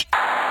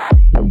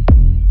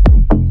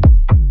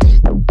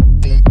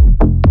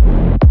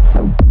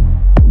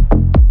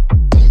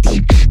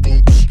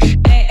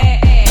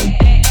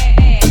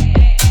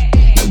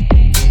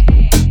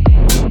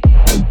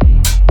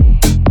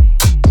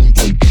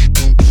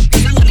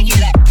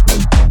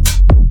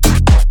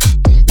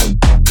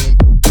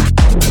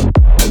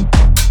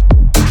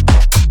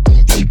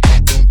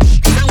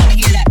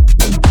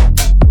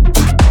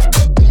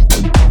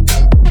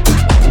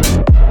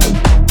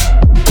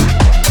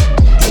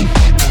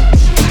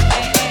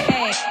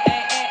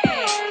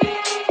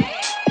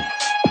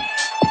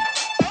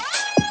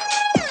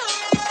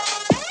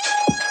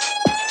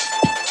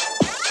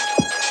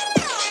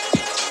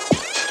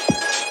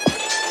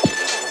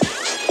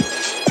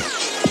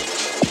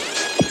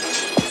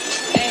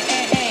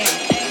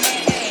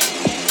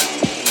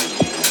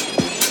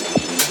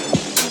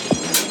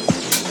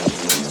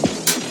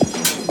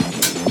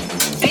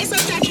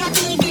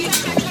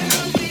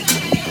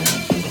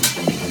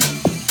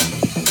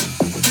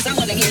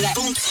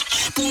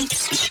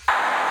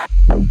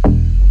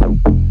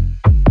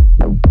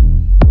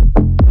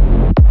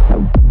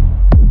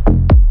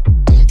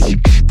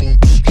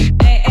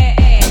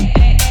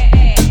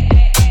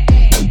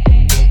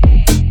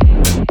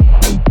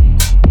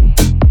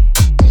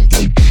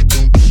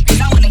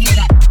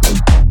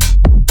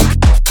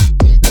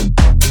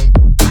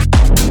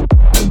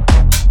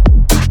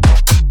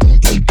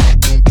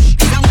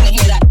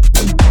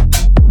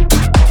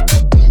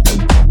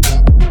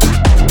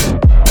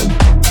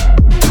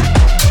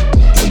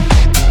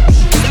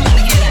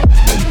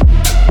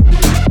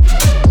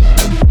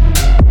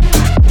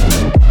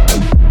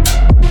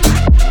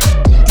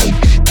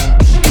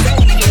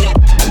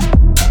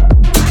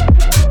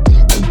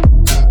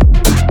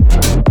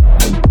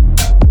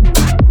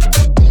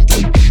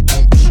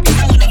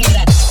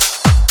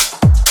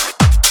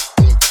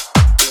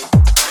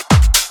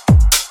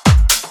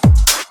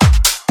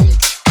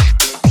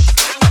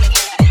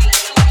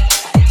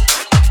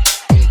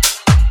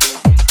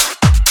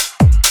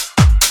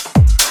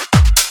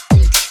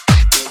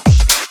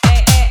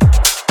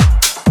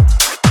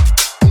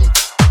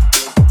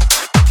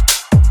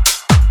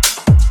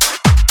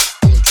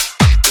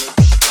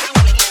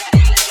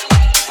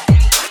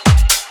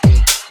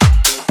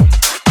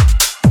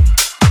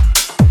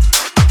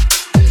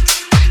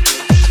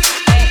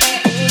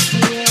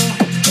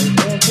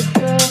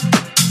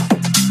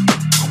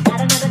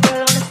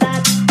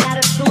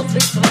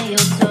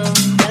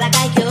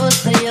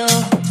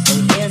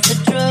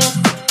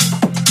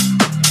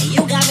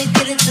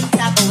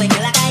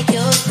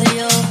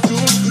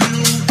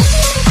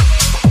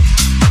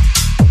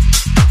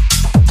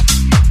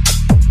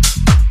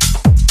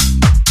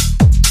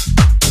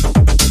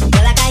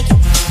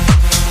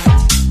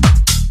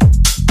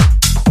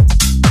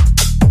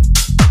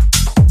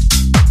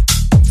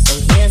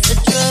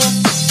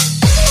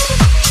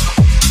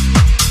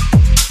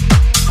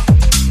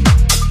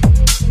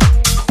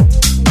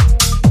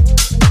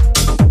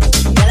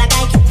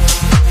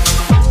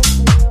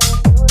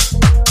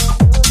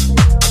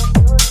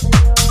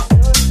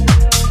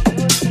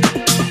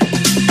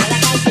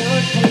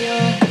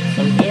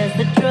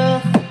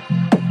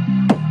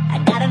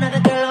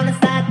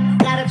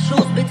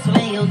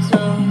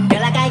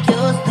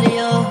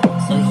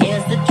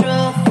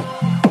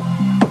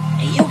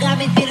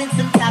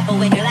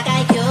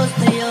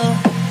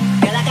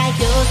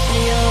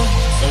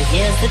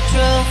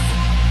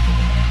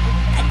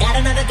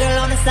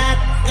 decide,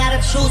 gotta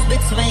choose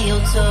between you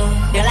two.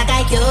 You're like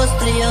I used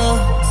to you,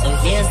 so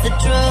here's the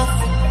truth.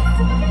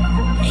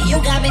 And you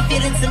got me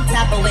feeling some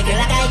type of way, girl,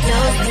 like I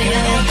used to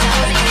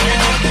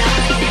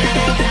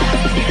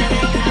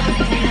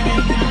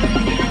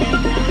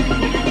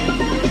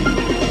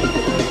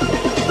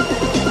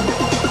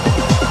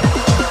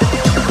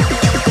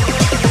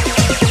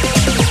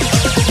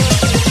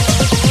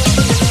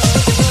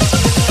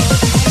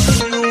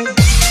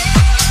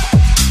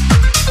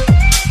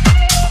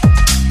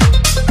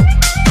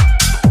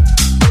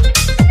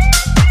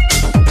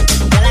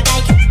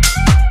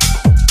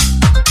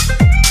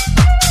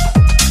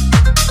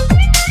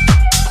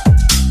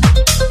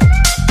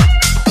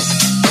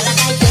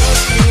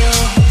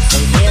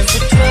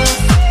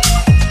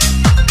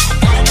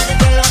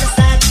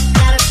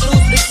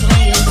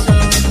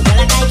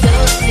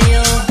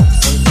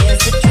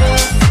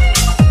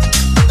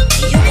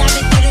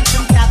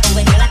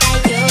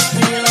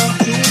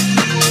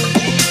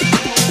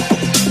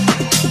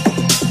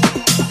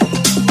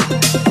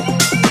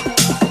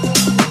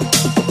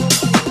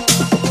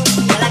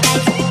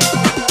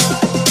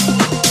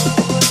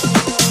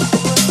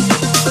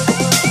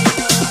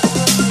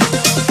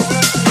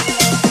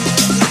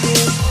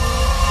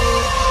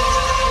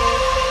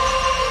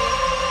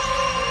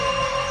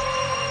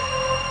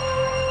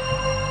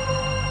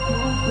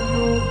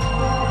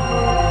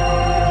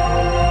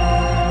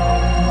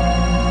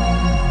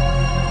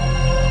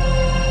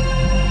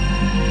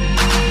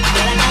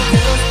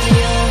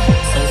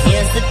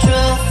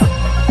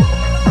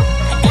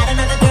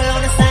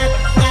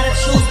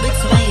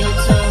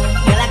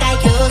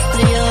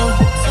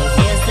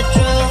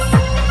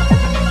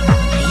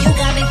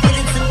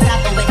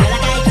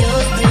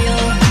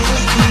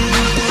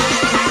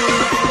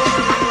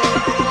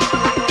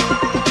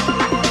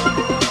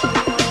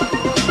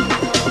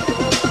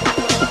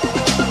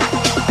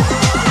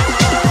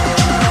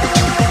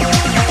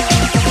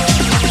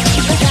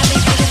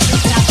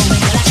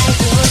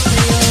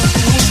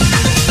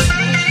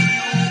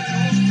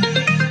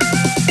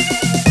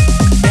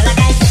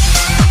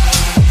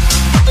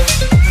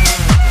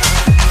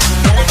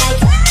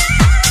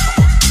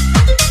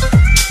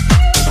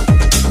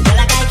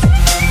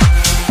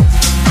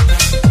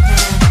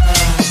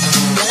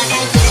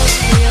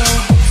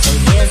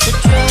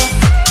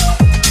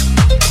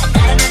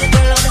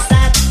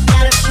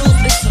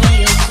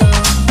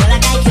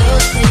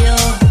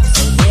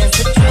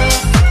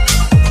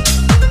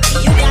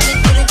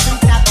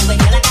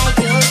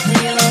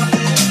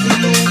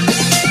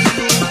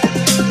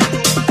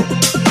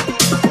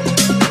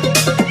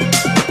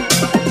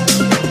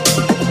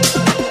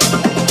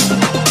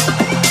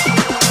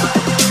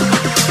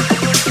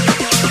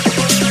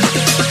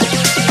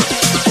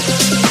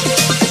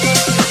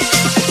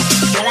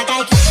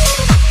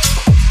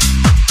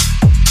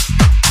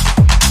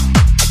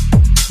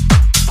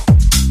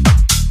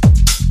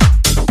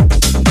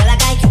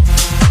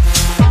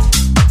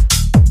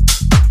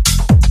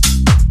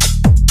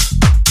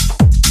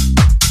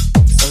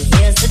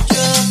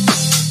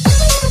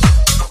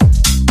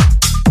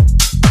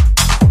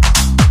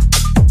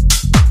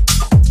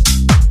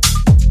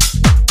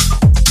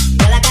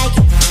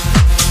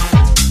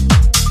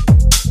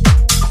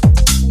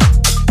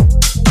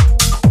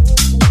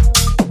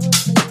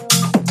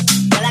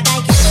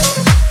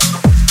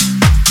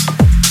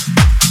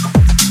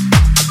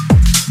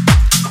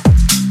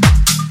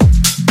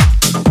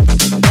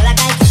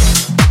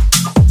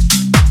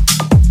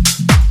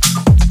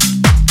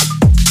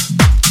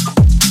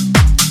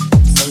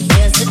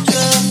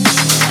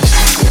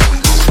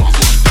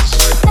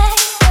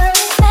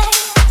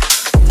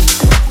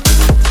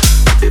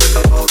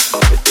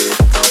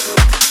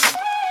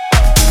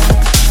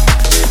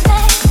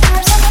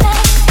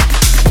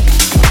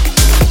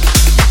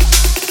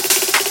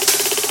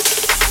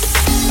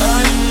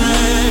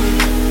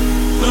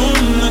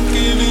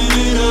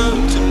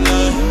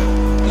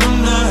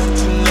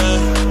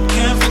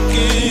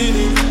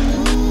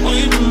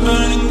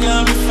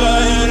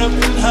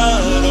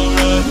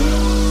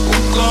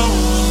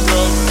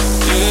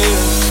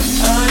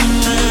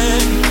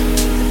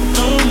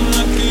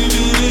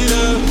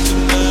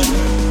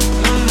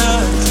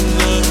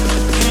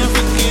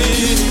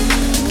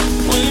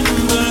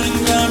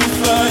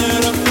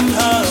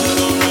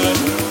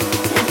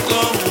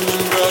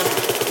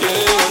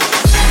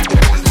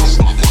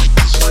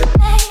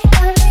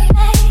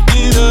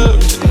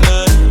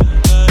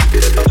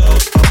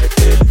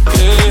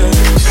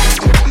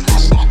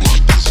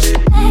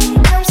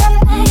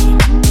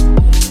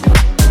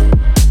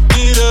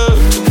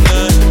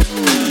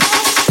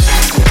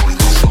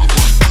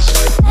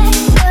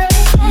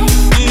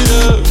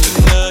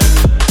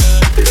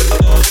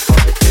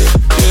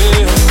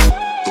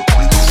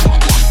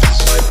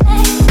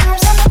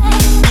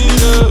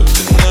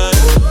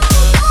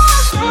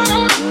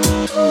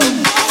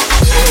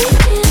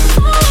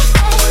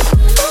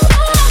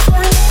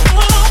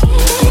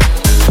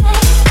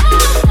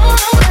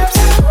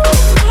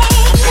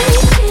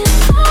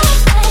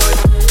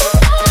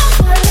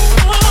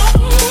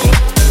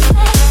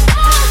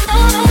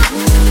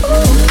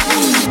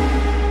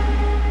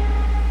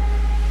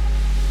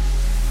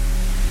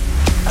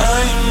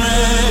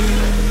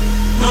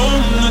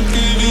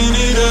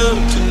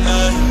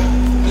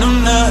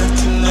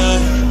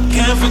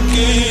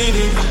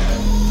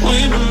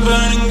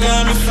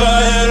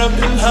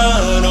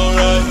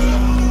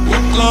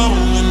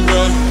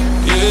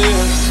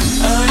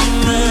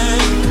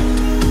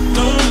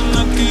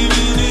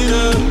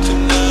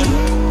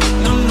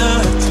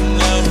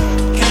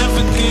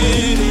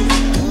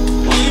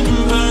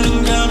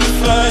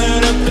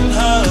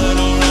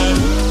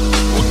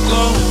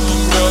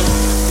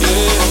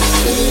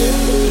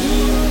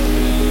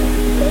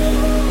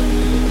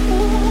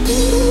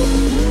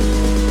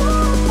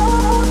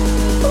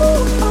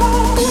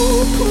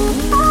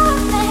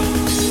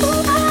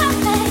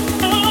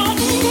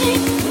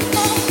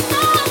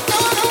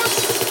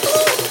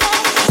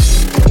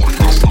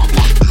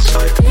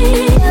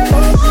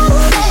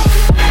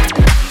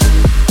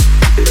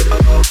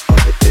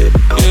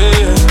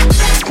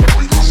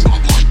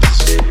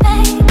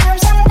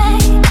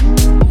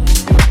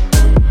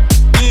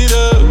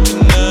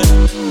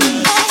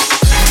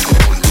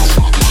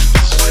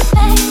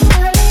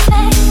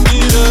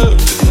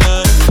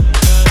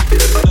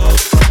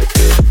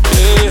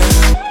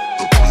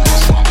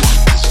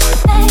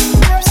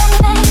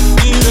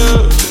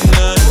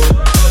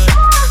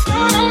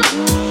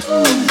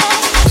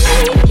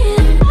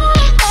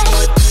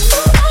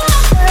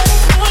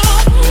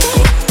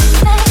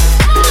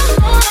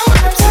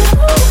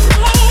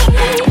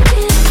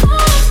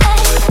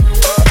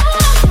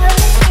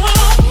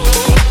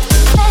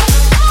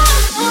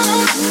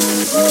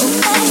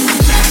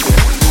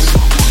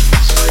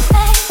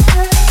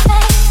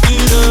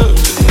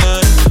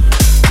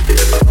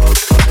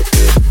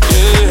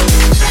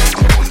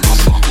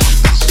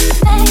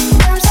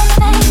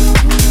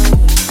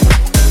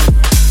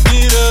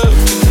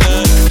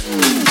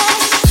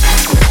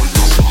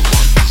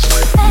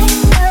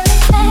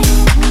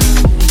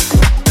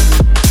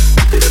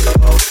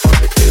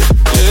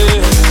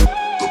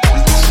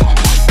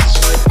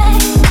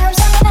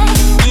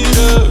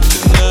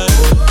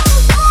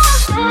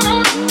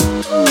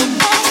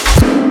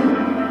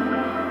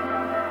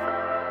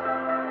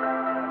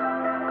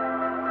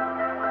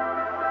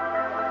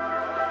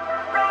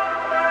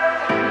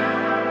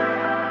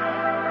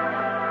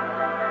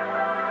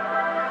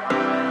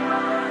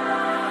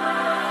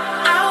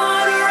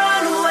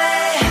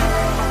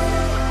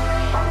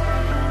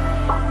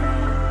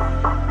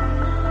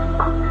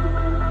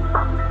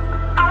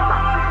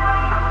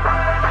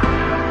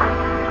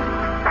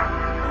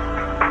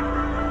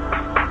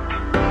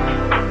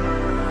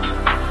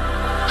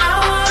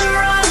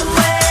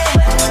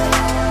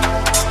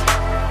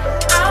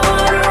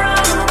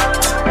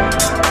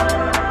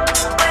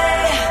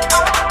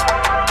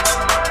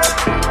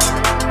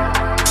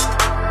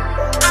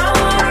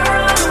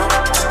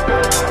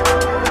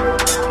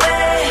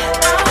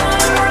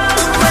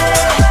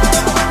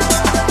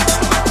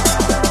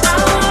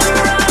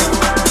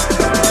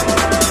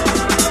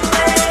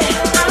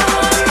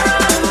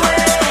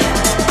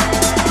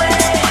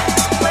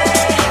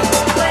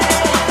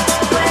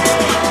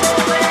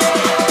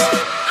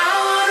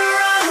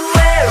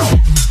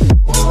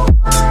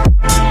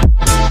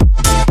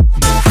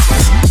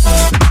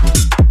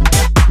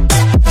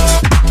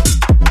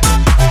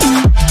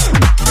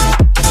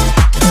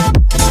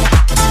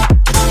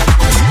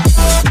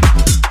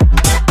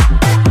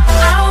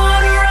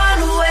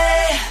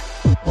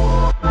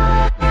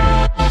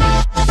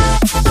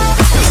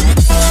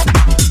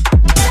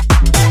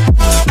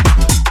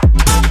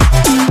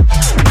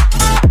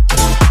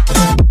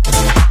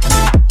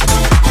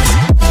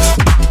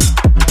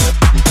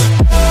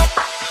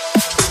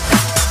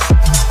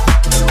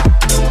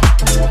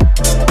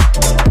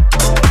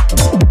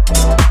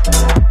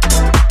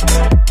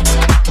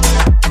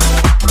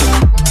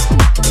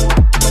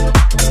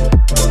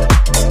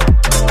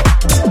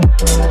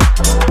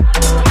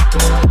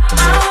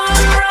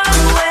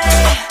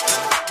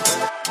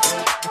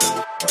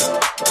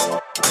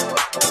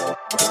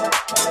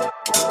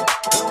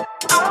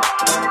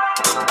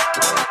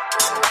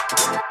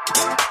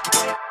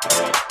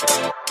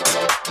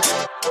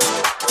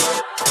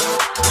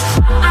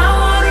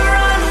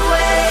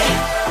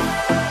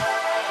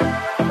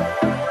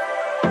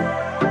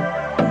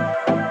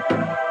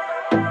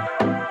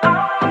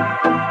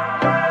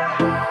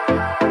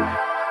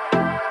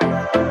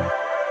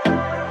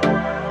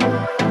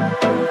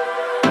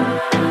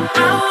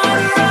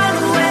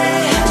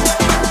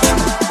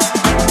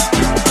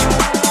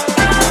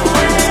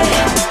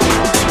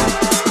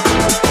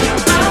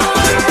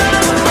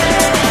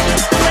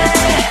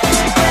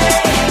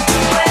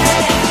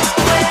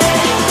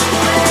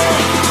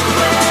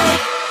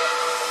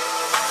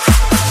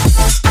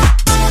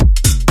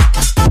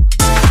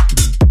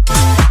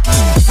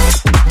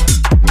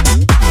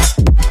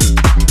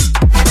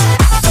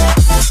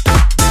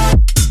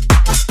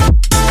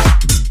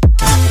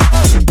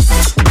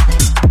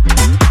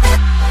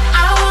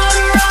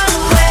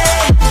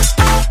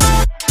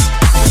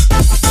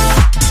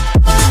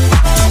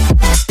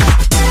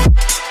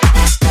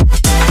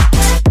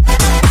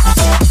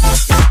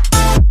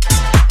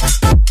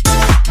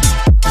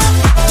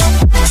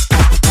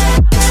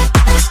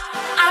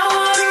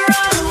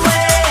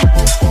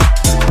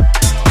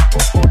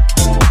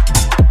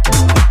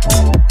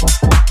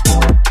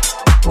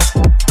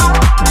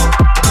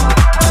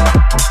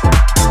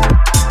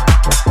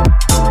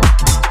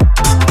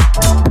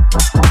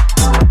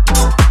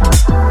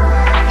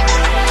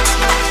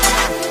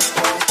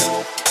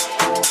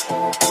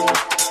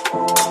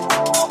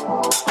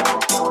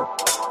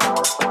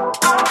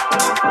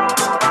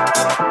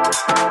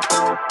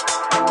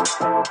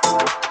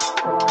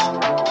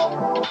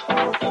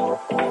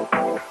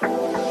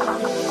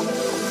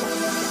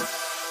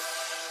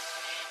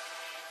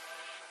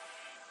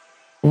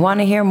Want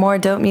to hear more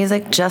dope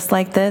music just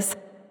like this?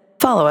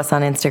 Follow us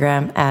on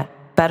Instagram at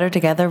Better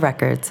Together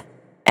Records.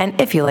 And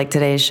if you like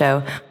today's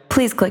show,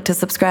 please click to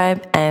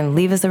subscribe and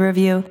leave us a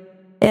review.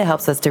 It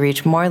helps us to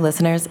reach more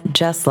listeners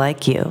just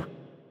like you.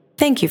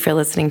 Thank you for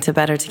listening to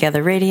Better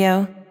Together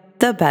Radio,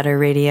 the Better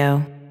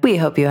Radio. We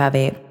hope you have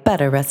a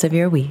better rest of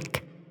your week.